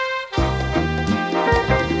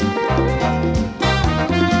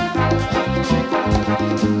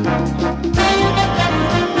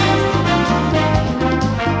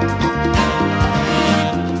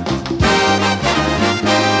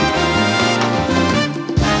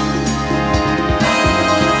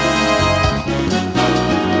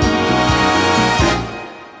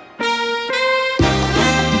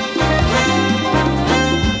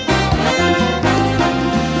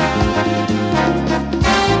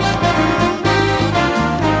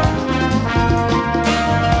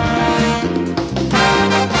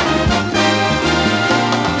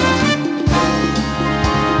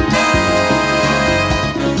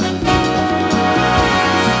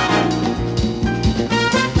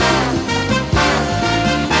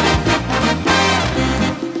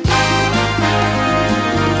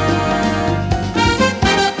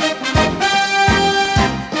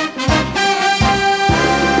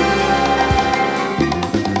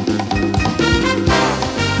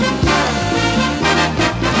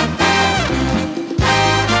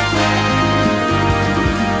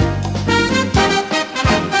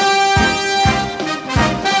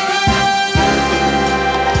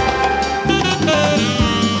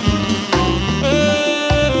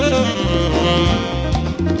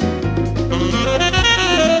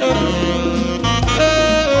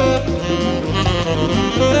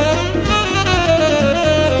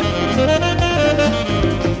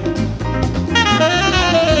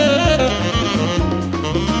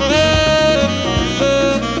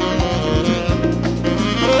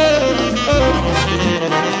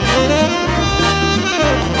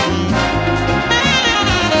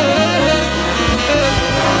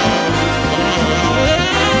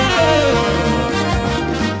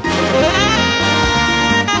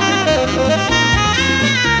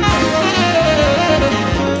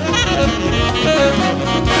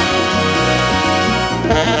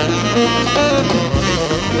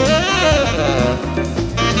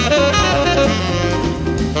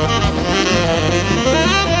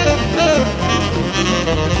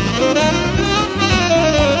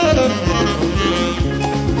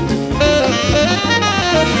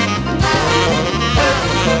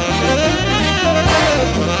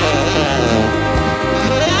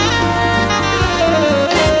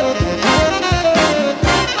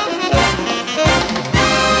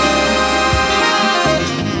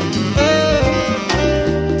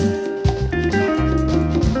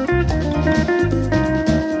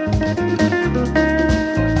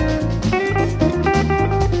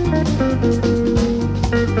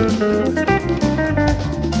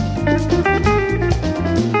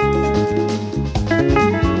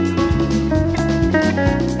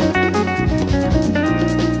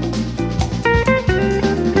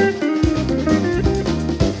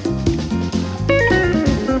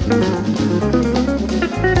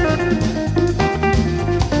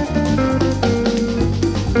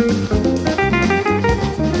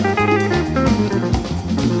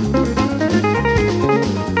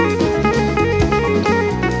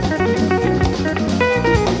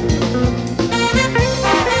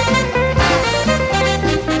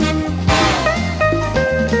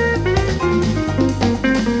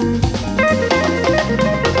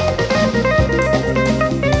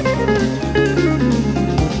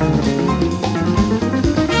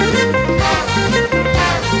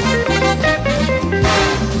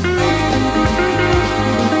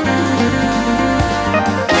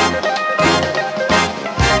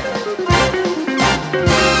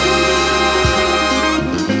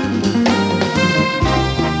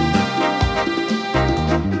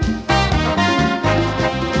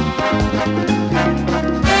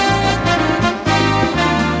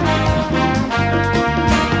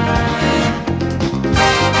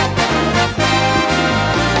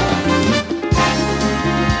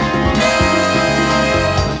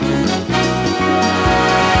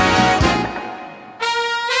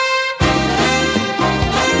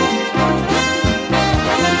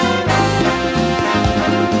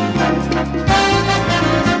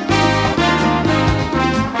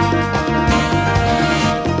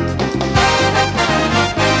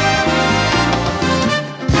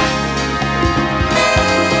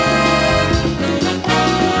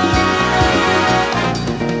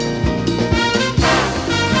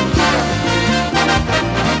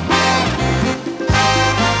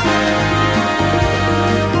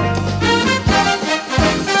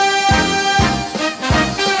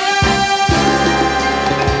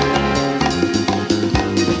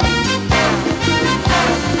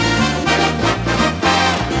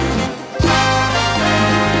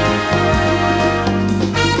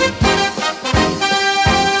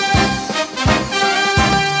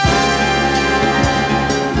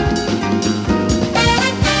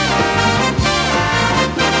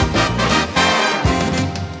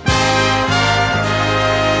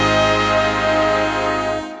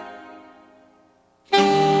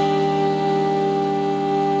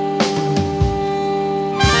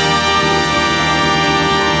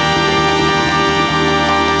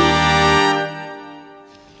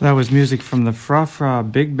 That was music from the Fra Fra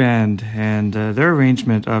Big Band and their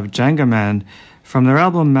arrangement of Jenga Man from their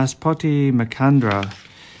album Maspoti Makandra.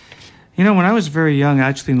 You know, when I was very young,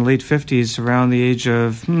 actually in the late 50s, around the age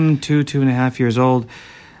of 2.5 years old,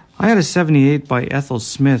 I had a 78 by Ethel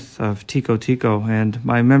Smith of Tico Tico, and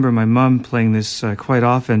I remember my mom playing this quite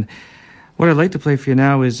often. What I'd like to play for you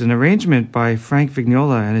now is an arrangement by Frank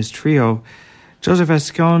Vignola and his trio. Joseph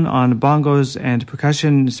Escone on bongos and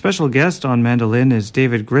percussion. Special guest on mandolin is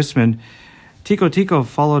David Grisman. Tico Tico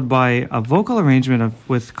followed by a vocal arrangement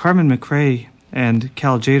with Carmen McRae and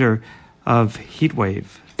Cal Jader of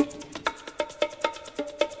Heatwave.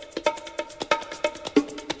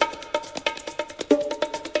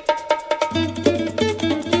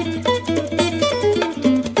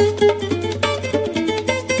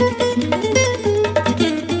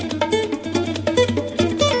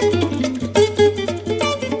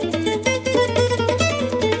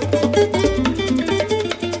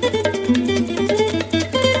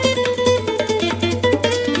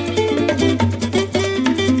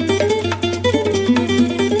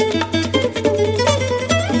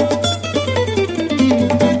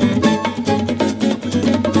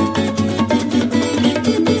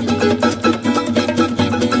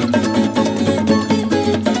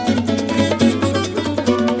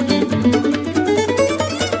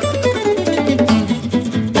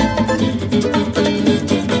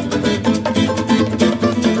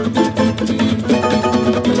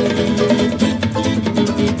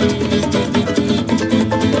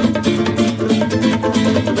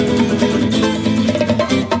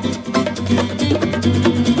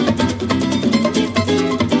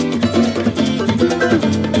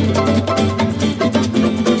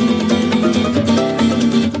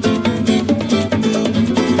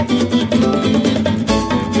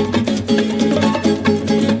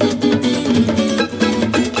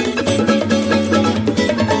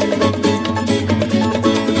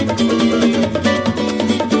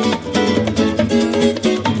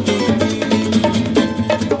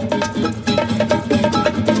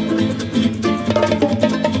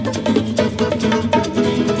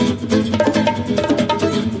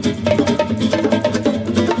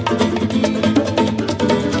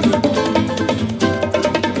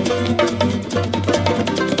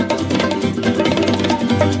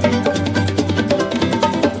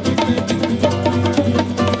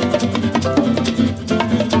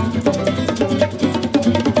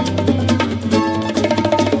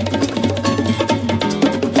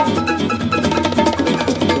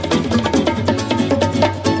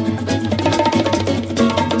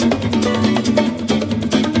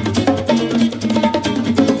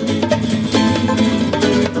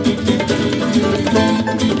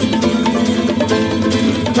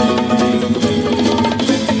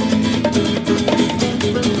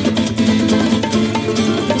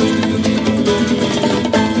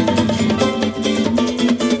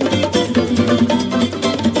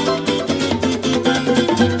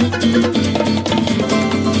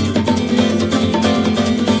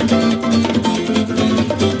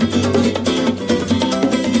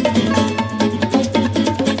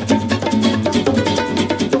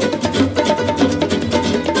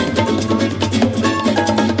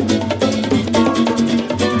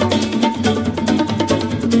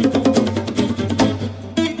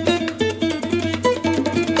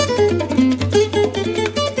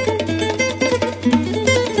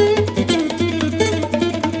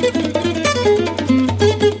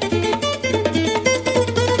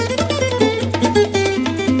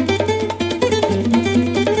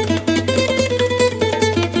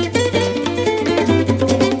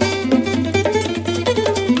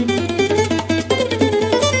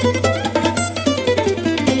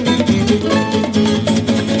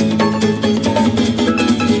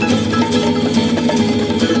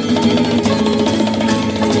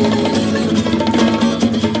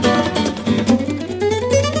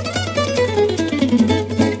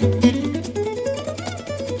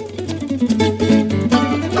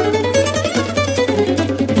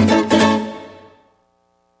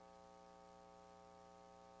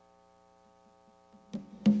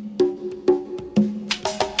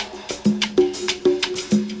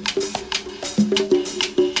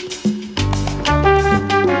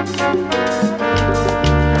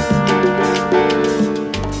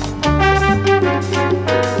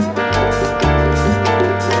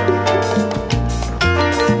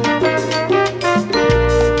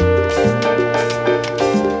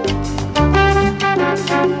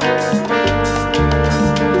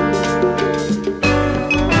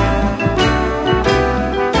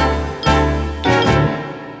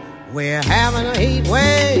 We're having a heat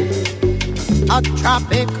wave, a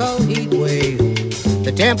tropical heat wave.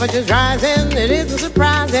 The temperature's rising, it isn't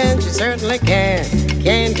surprising. She certainly can.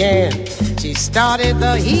 She started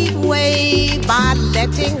the heat wave by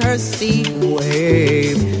letting her seat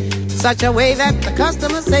wave. Such a way that the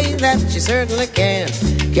customers say that she certainly can.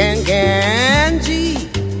 Gee,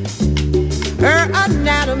 her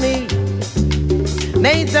anatomy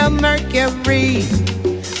made the mercury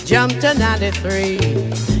jump to 93.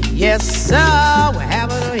 Yes, sir, we're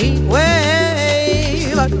having a heat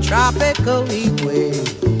wave, a tropical heat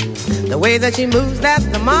wave. The way that she moves that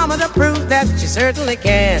thermometer proves that she certainly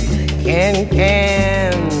can.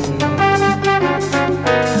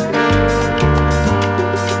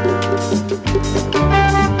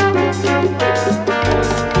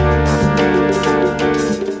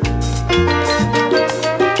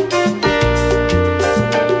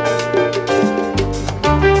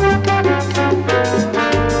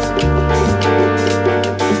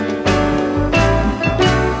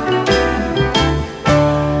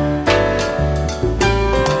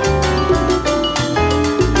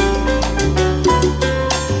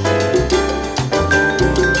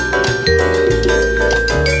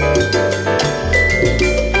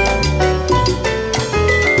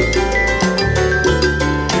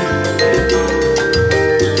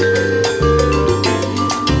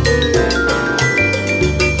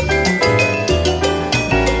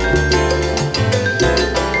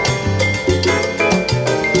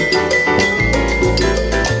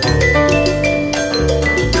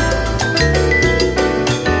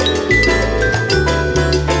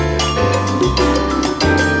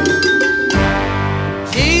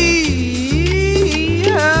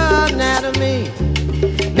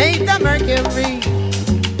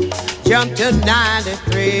 Jump to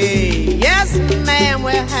 93. Yes, ma'am,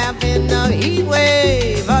 we're having a heat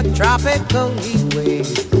wave, a tropical heat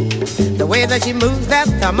wave. The way that she moves that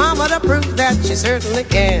thermometer proves that she certainly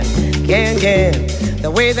can.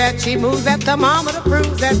 The way that she moves that thermometer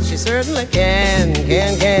proves that she certainly can.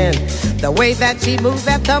 The way that she moves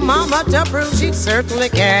that thermometer proves she certainly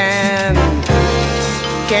can.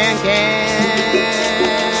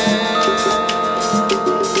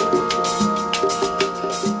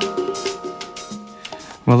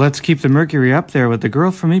 Well, let's keep the mercury up there with the girl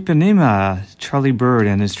from Ipanema, Charlie Bird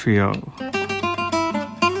and his trio.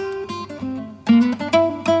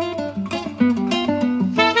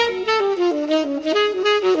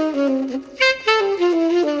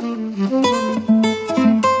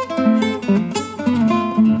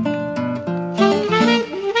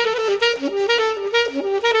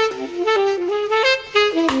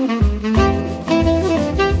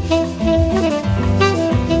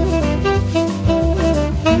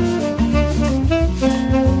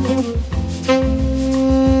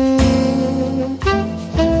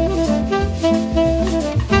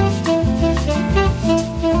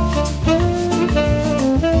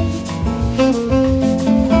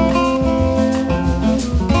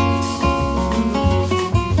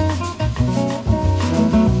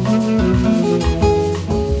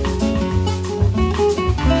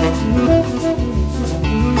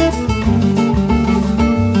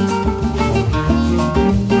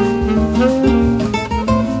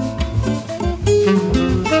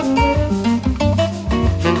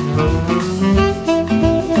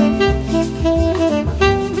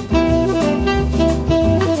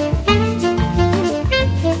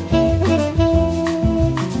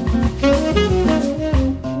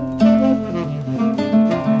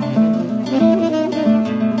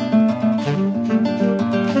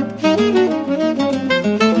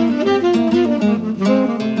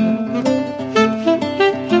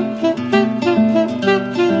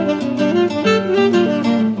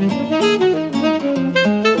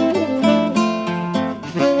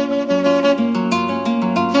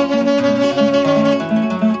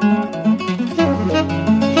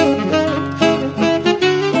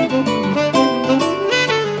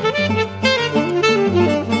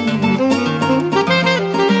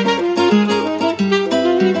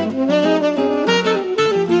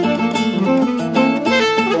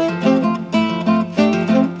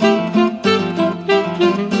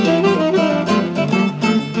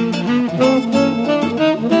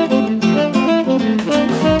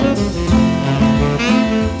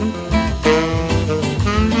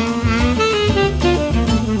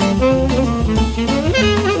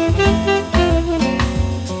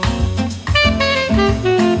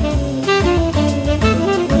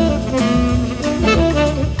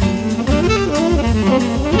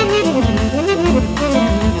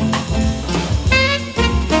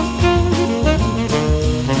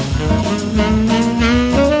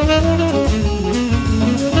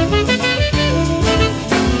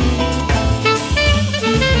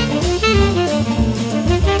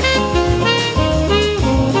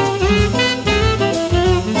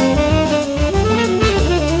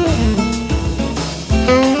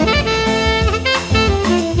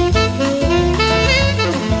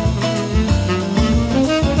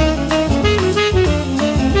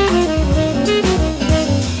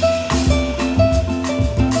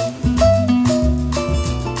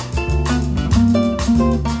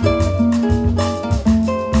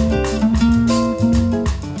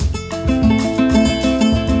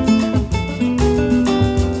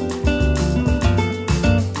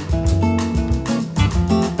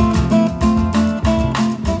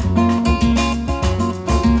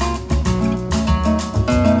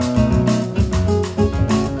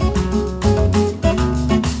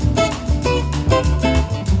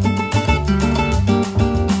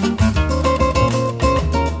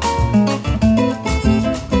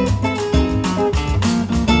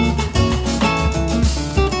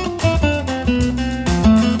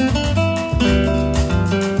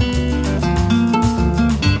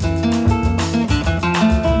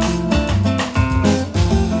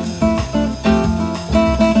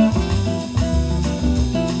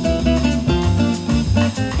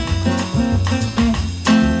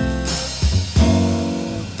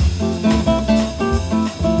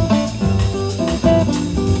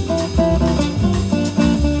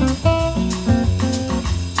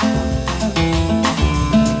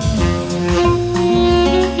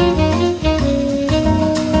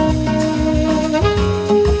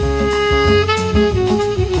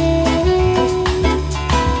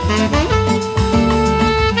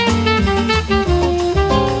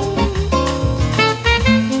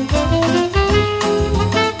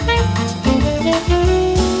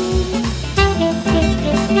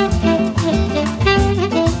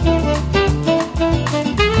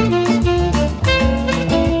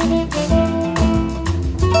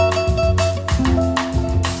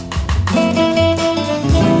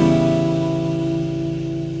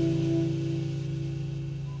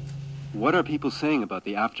 people saying about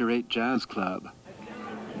the After 8 Jazz Club?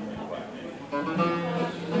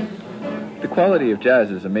 The quality of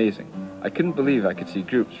jazz is amazing. I couldn't believe I could see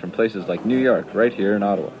groups from places like New York right here in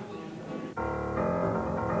Ottawa.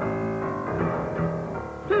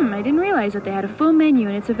 I didn't realize that they had a full menu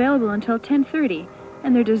and it's available until 10:30,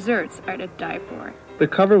 and their desserts are to die for. The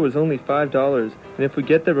cover was only $5, and if we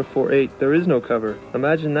get there before 8, there is no cover.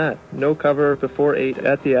 Imagine that. No cover before 8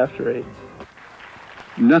 at the After 8.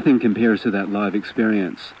 Nothing compares to that live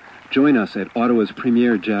experience. Join us at Ottawa's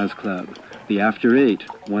premier jazz club, the After 8,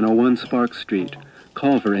 101 Sparks Street.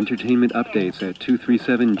 Call for entertainment updates at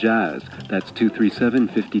 237-JAZZ. That's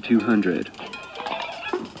 237-5200.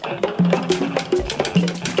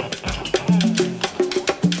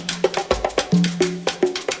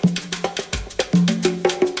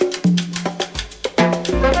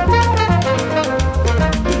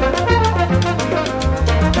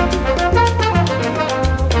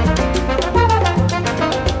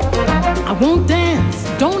 I won't dance,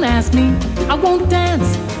 don't ask me. I won't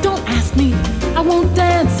dance, don't ask me. I won't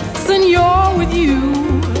dance, senor, with you.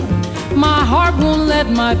 My heart won't let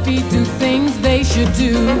my feet do things they should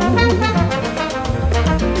do.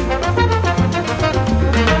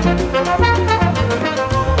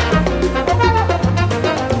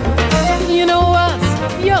 You know what?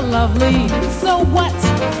 You're lovely. So what?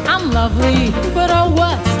 I'm lovely. But oh,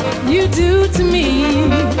 what you do to me?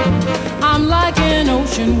 I'm like an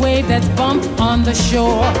ocean wave that's bumped on the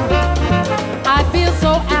shore. I feel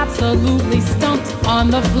so absolutely stumped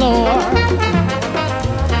on the floor.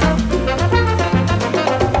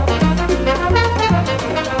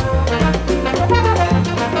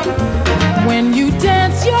 When you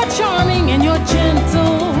dance, you're charming and you're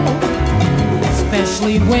gentle,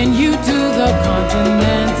 especially when you do the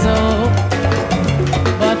continental.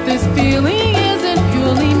 But this feeling isn't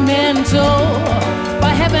purely mental.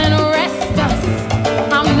 By heaven rest us,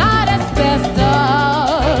 I'm not asbestos.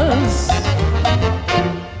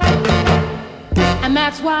 And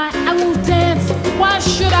that's why I won't dance. Why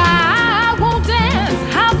should I won't dance?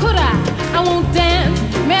 How could I won't dance.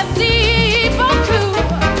 Merci beaucoup.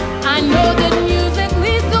 I know that music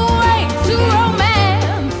leads the way to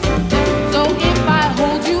romance. So if I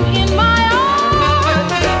hold you in my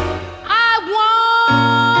arms, I won't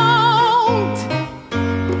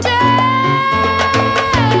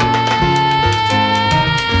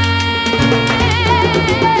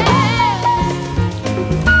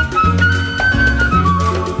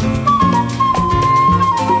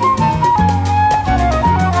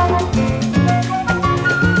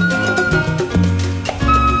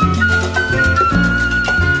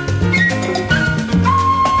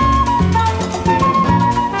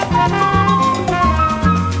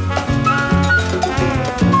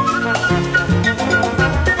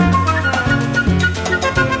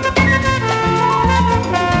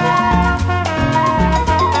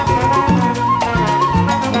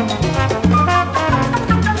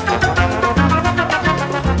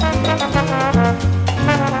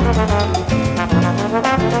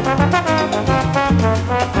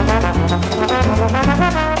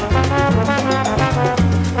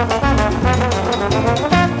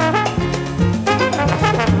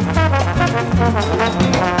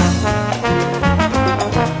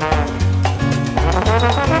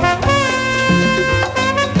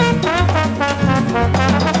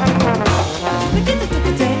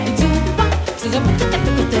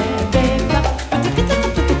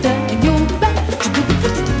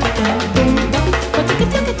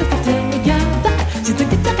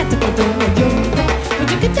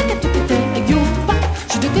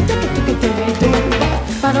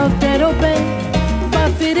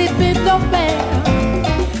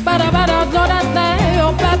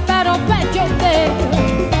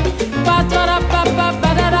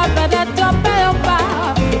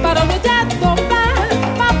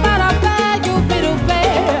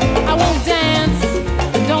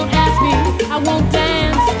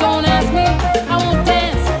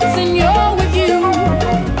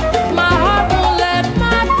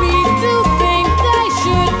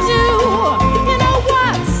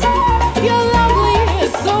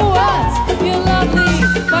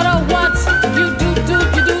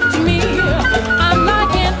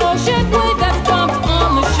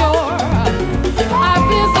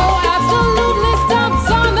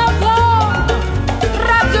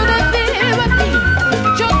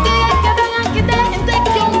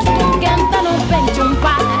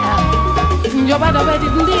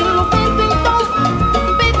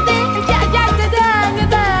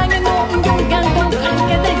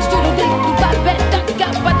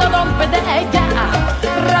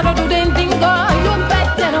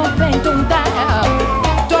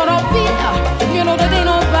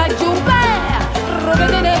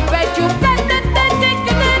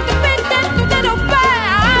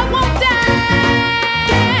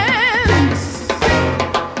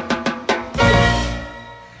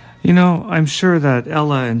I'm sure that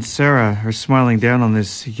Ella and Sarah are smiling down on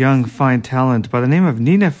this young, fine talent by the name of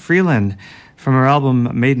Nina Freeland from her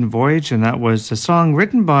album Maiden Voyage, and that was a song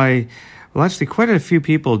written by, well, actually quite a few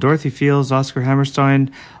people: Dorothy Fields, Oscar Hammerstein,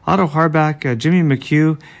 Otto Harbach, Jimmy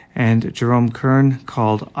McHugh, and Jerome Kern,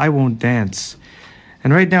 called I Won't Dance.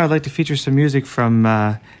 And right now I'd like to feature some music from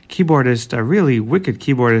keyboardist, a really wicked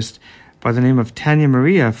keyboardist by the name of Tanya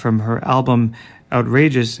Maria from her album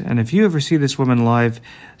Outrageous. And if you ever see this woman live,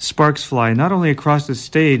 sparks fly not only across the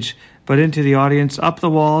stage, but into the audience, up the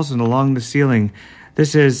walls, and along the ceiling.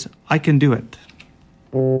 This is I Can Do It.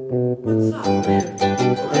 What's up, man?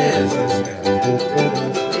 What is this,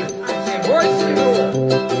 man?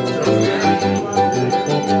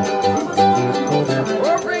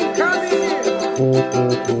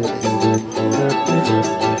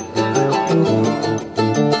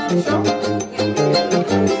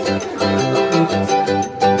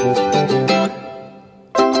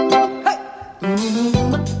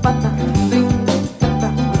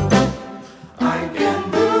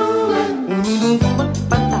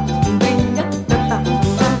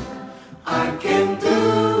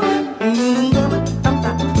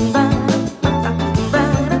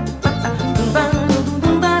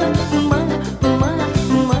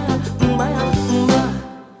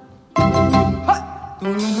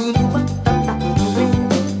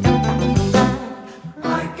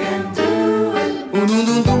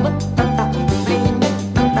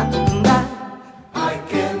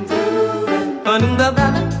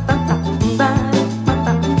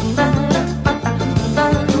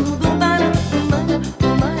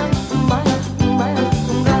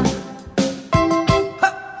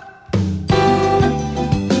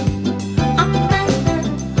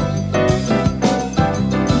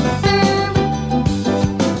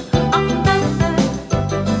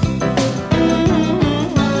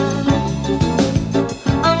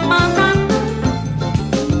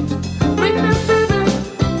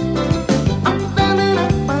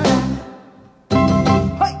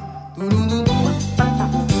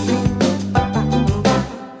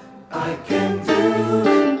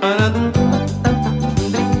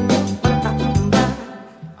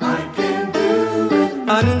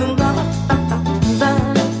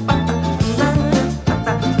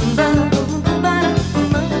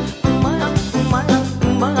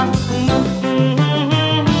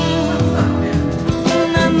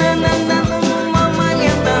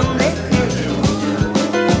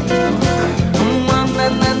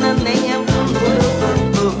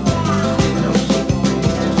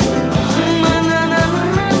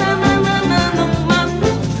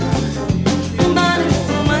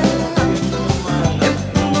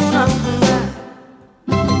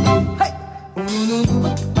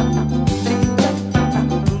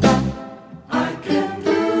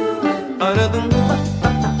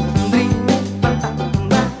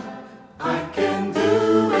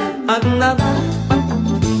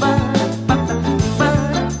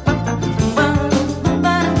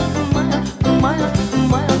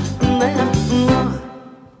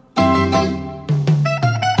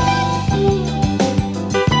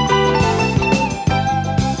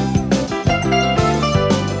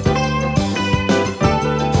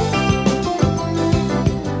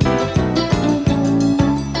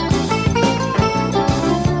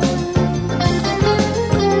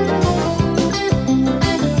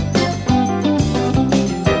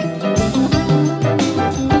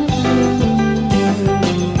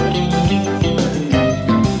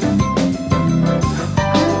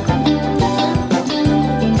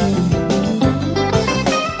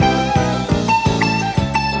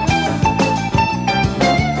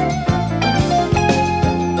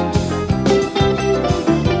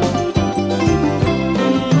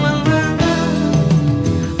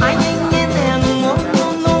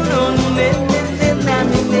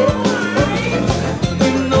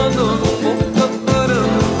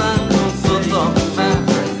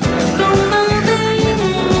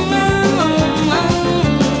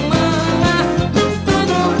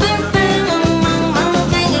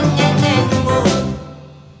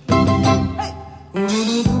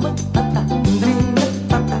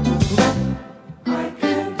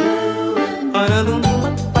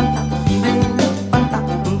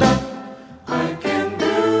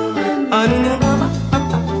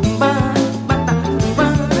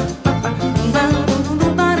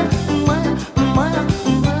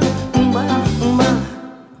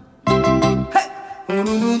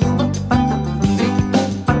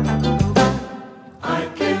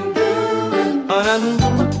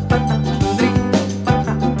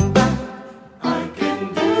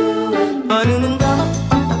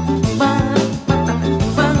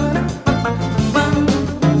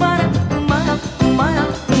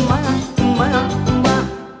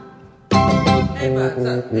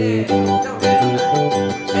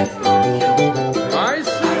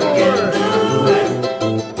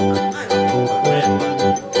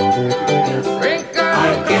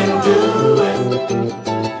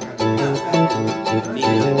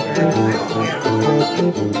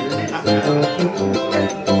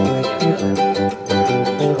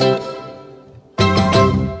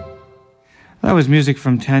 That was music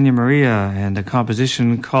from Tanya Maria and a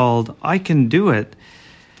composition called I Can Do It.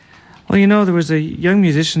 Well, you know, there was a young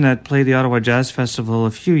musician that played the Ottawa Jazz Festival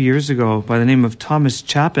a few years ago by the name of Thomas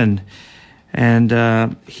Chapin,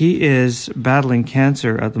 and he is battling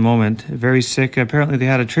cancer at the moment, very sick. Apparently they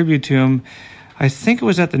had a tribute to him, I think it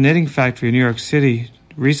was at the Knitting Factory in New York City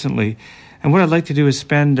recently. And what I'd like to do is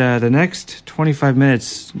spend the next 25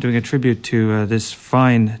 minutes doing a tribute to this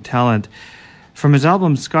fine talent. From his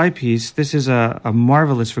album Sky Piece, this is a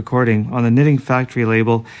marvelous recording on the Knitting Factory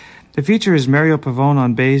label. The feature is Mario Pavone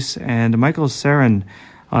on bass and Michael Sarin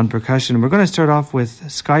on percussion. We're going to start off with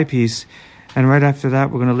Sky Piece, and right after that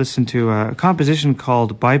we're going to listen to a composition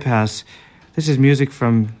called Bypass. This is music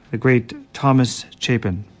from the great Thomas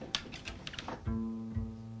Chapin.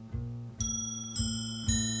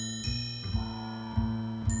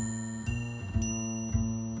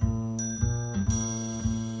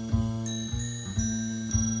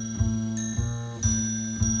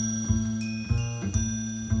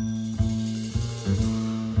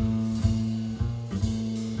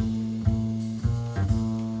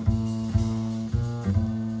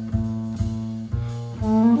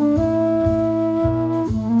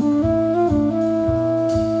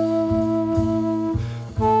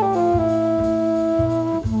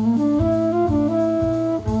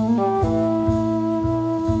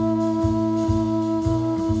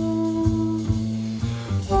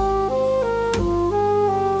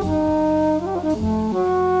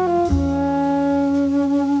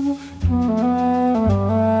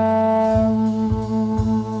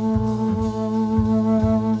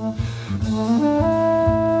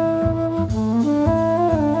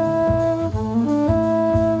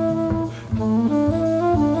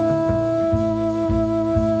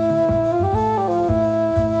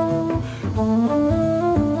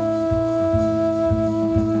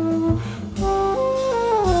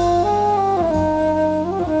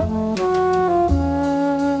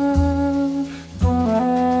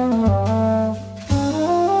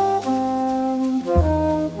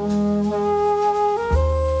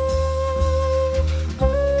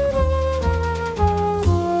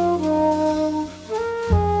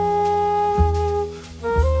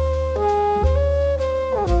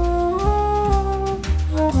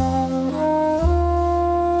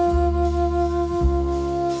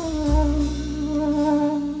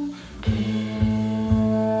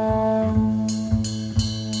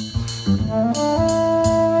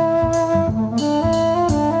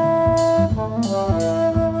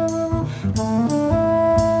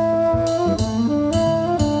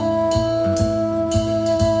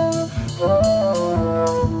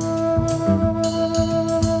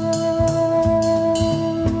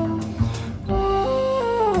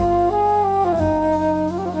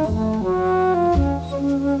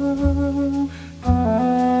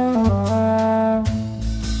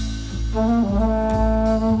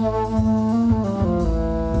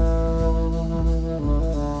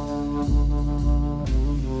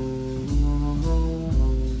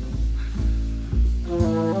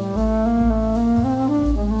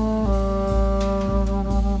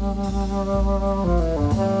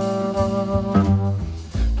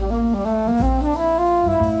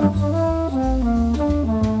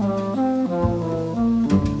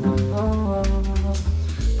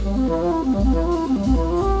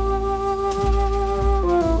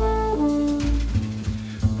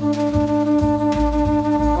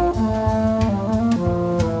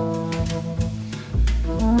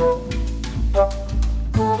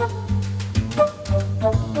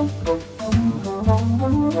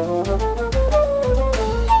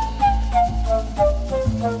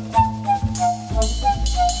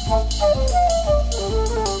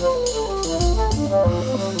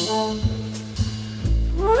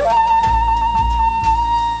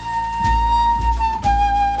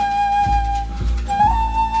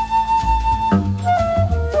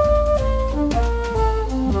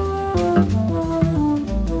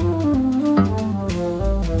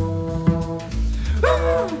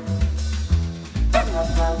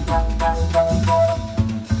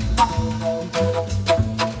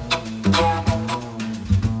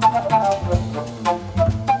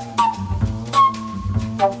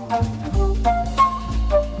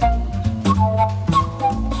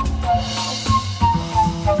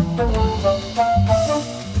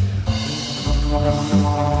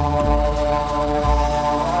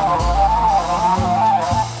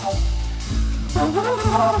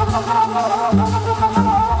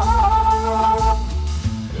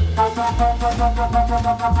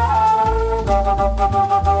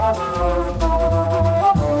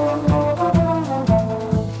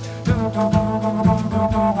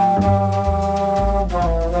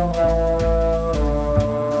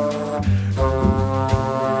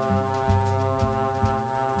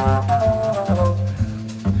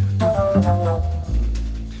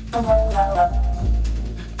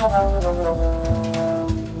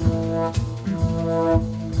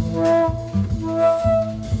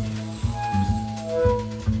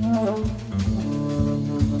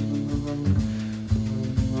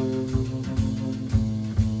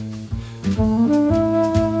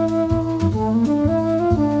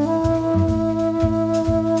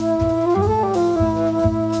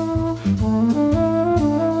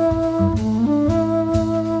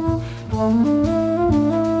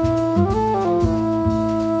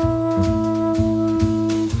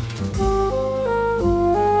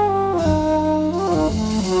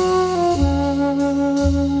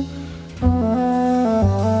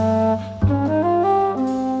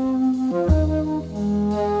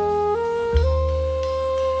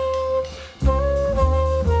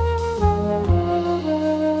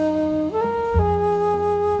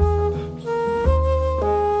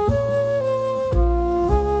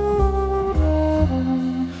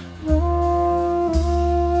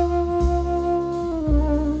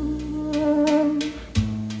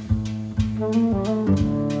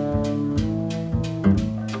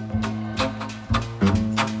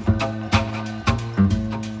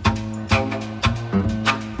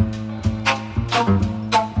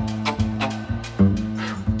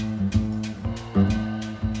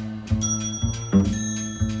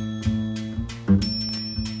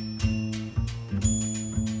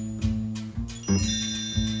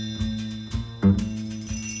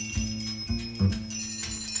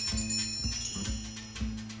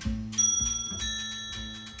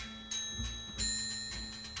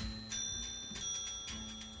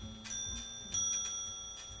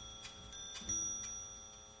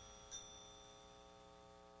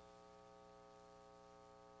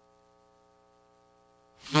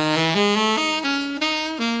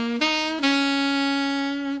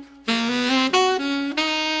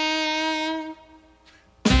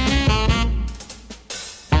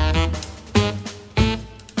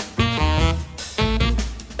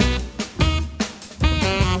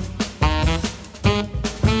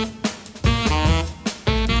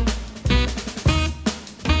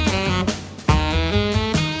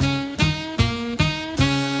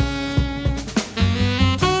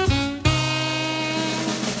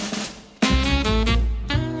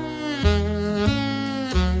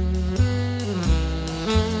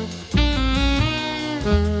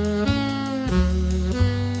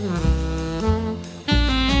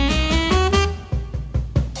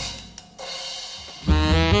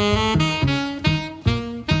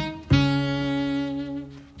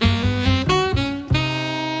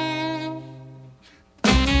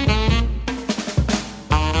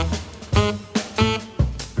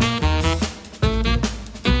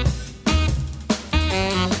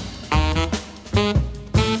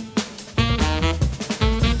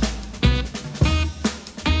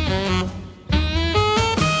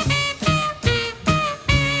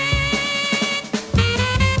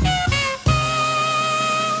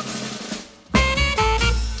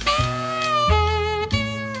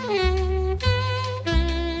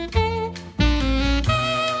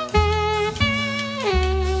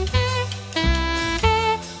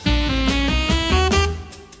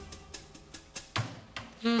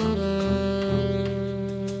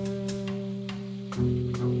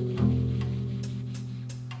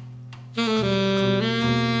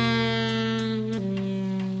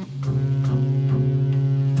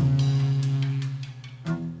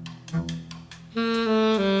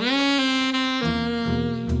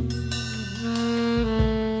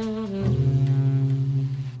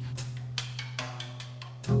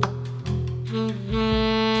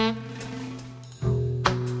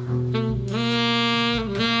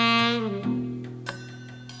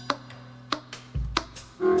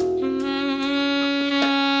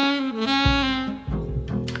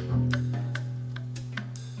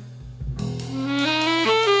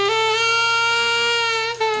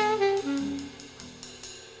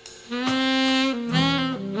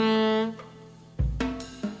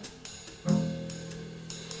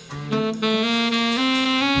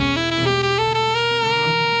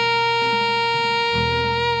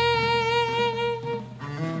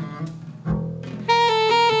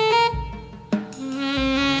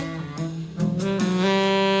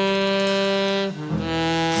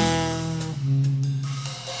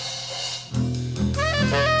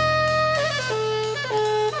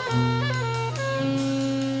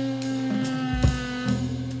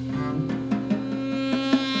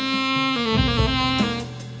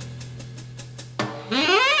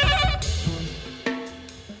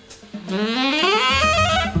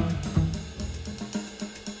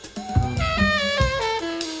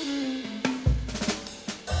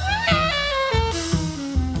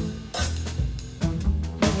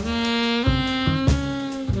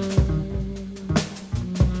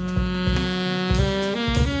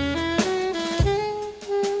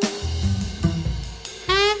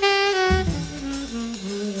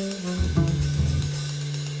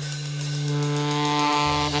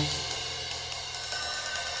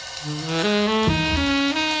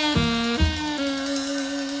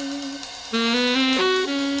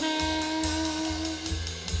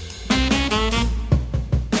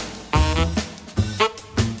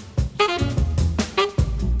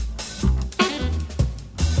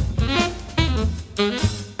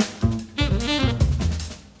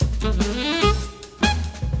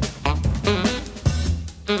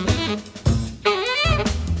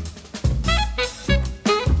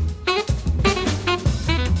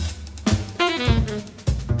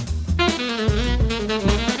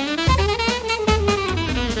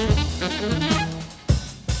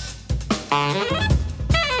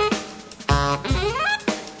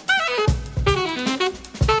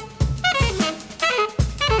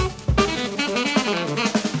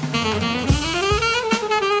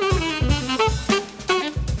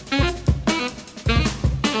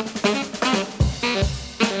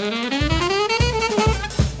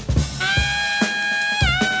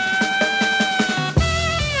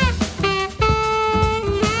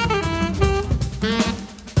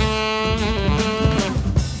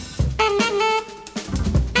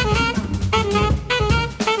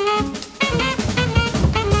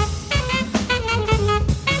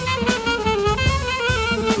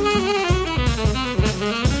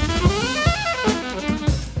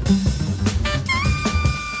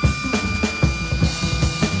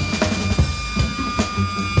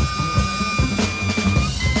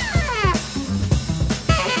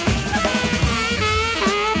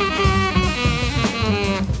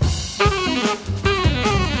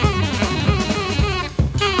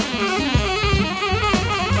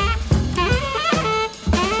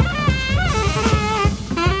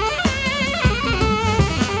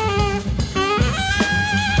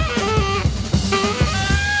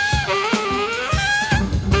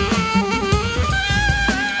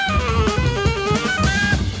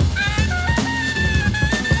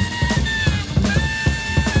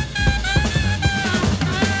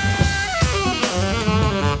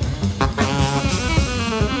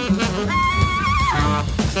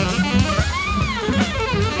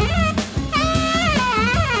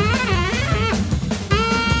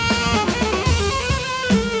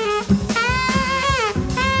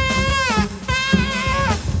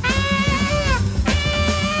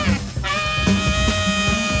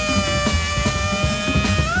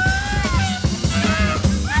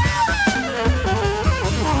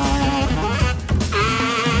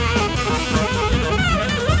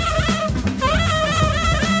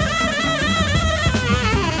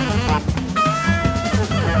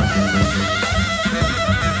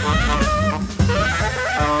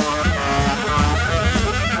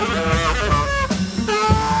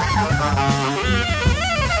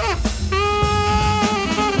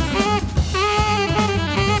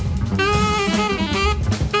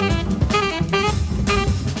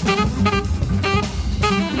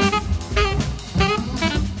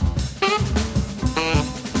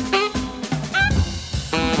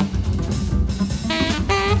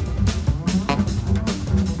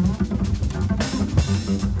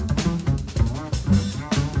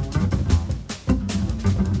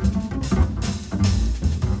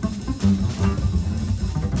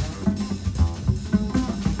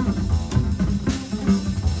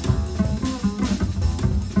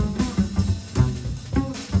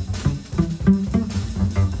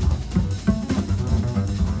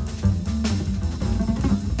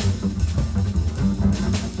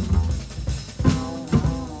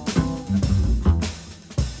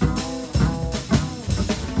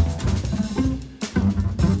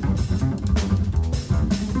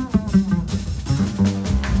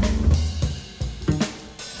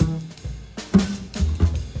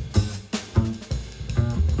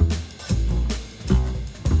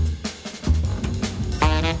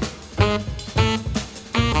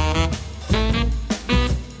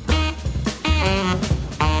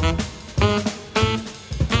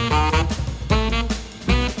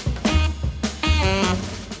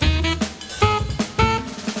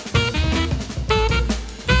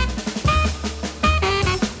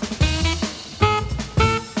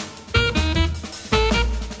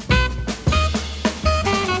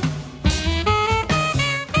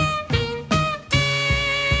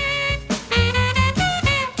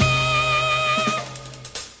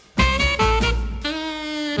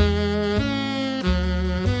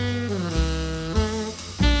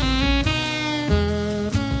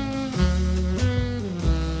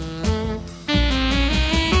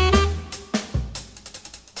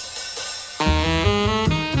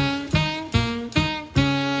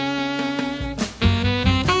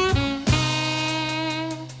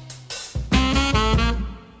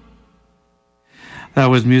 That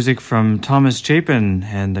was music from Thomas Chapin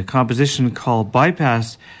and a composition called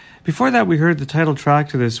Bypass. Before that, we heard the title track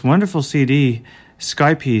to this wonderful CD,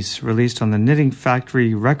 Skypiece, released on the Knitting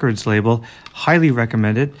Factory Records label. Highly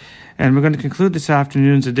recommended. And we're going to conclude this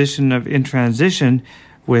afternoon's edition of In Transition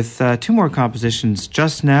with two more compositions,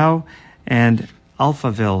 Just Now and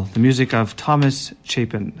Alphaville, the music of Thomas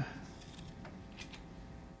Chapin.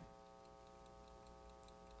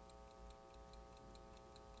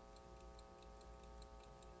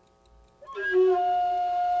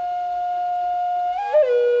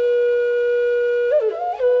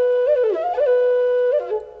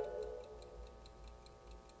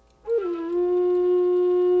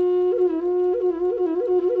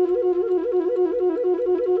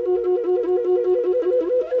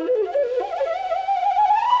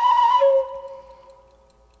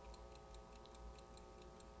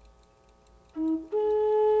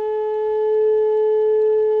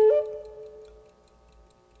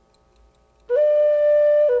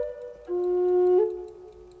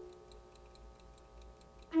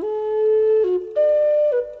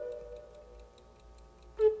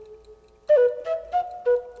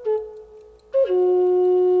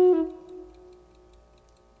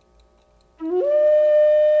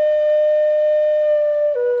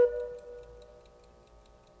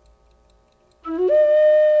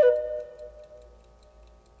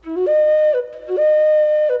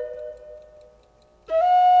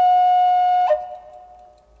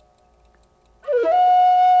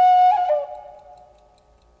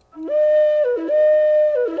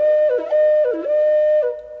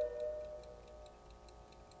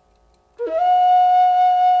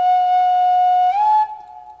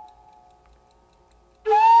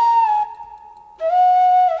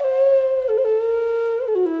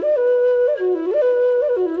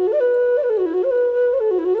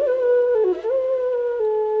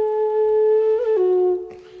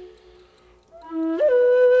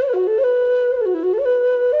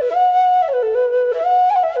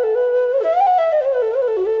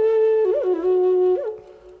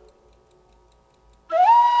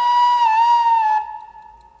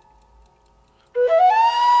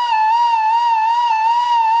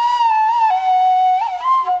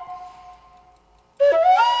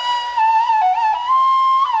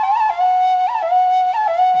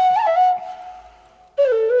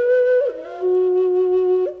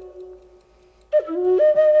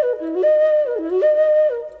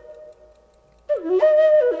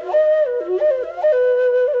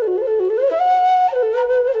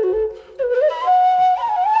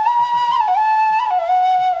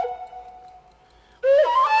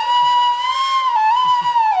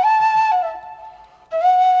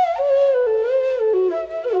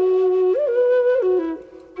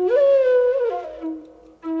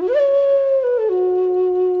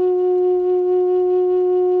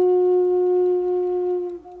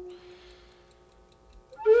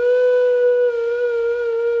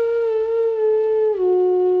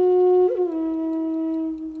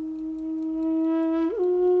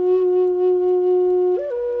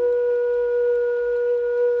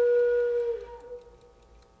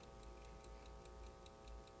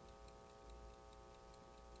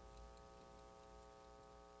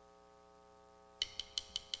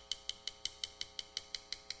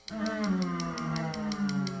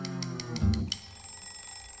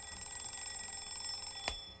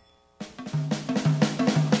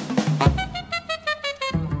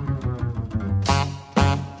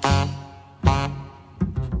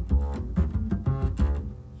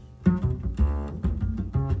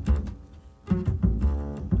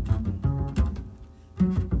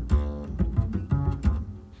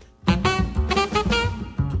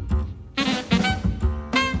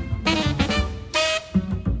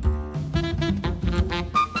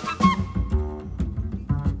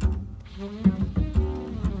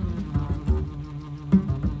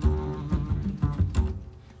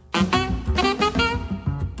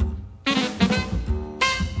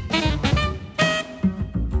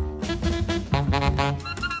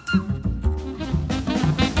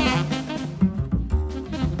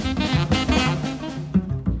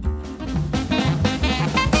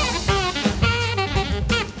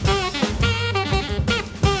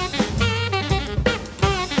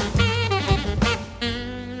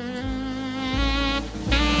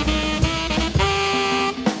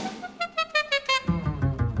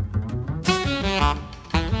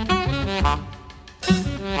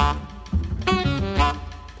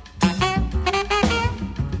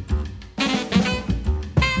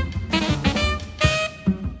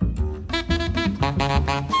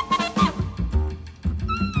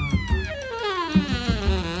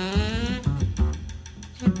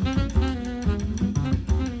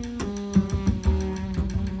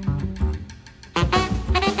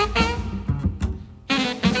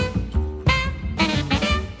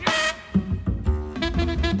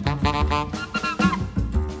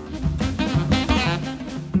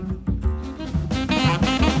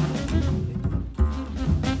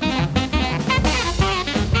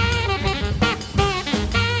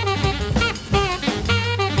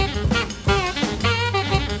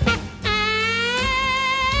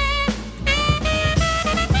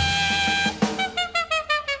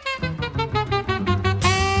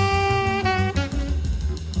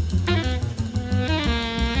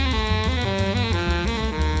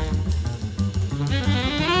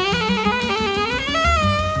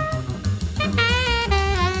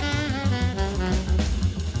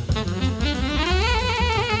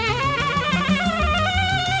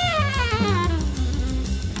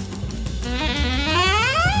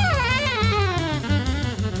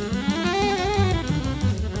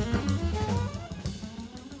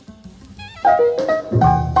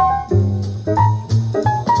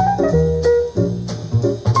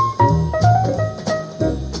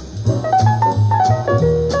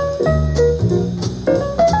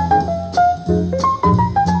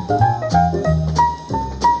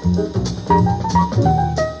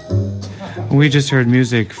 we just heard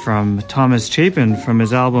music from Thomas Chapin from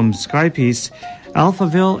his album Skypiece,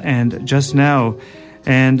 Alphaville, and Just Now.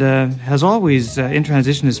 And as always, In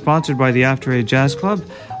Transition is sponsored by the After 8 Jazz Club,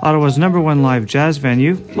 Ottawa's #1 live jazz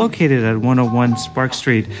venue, located at 101 Spark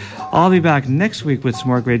Street. I'll be back next week with some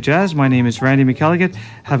more great jazz. My name is Randy McElligott.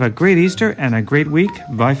 Have a great Easter and a great week.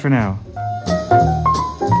 Bye for now.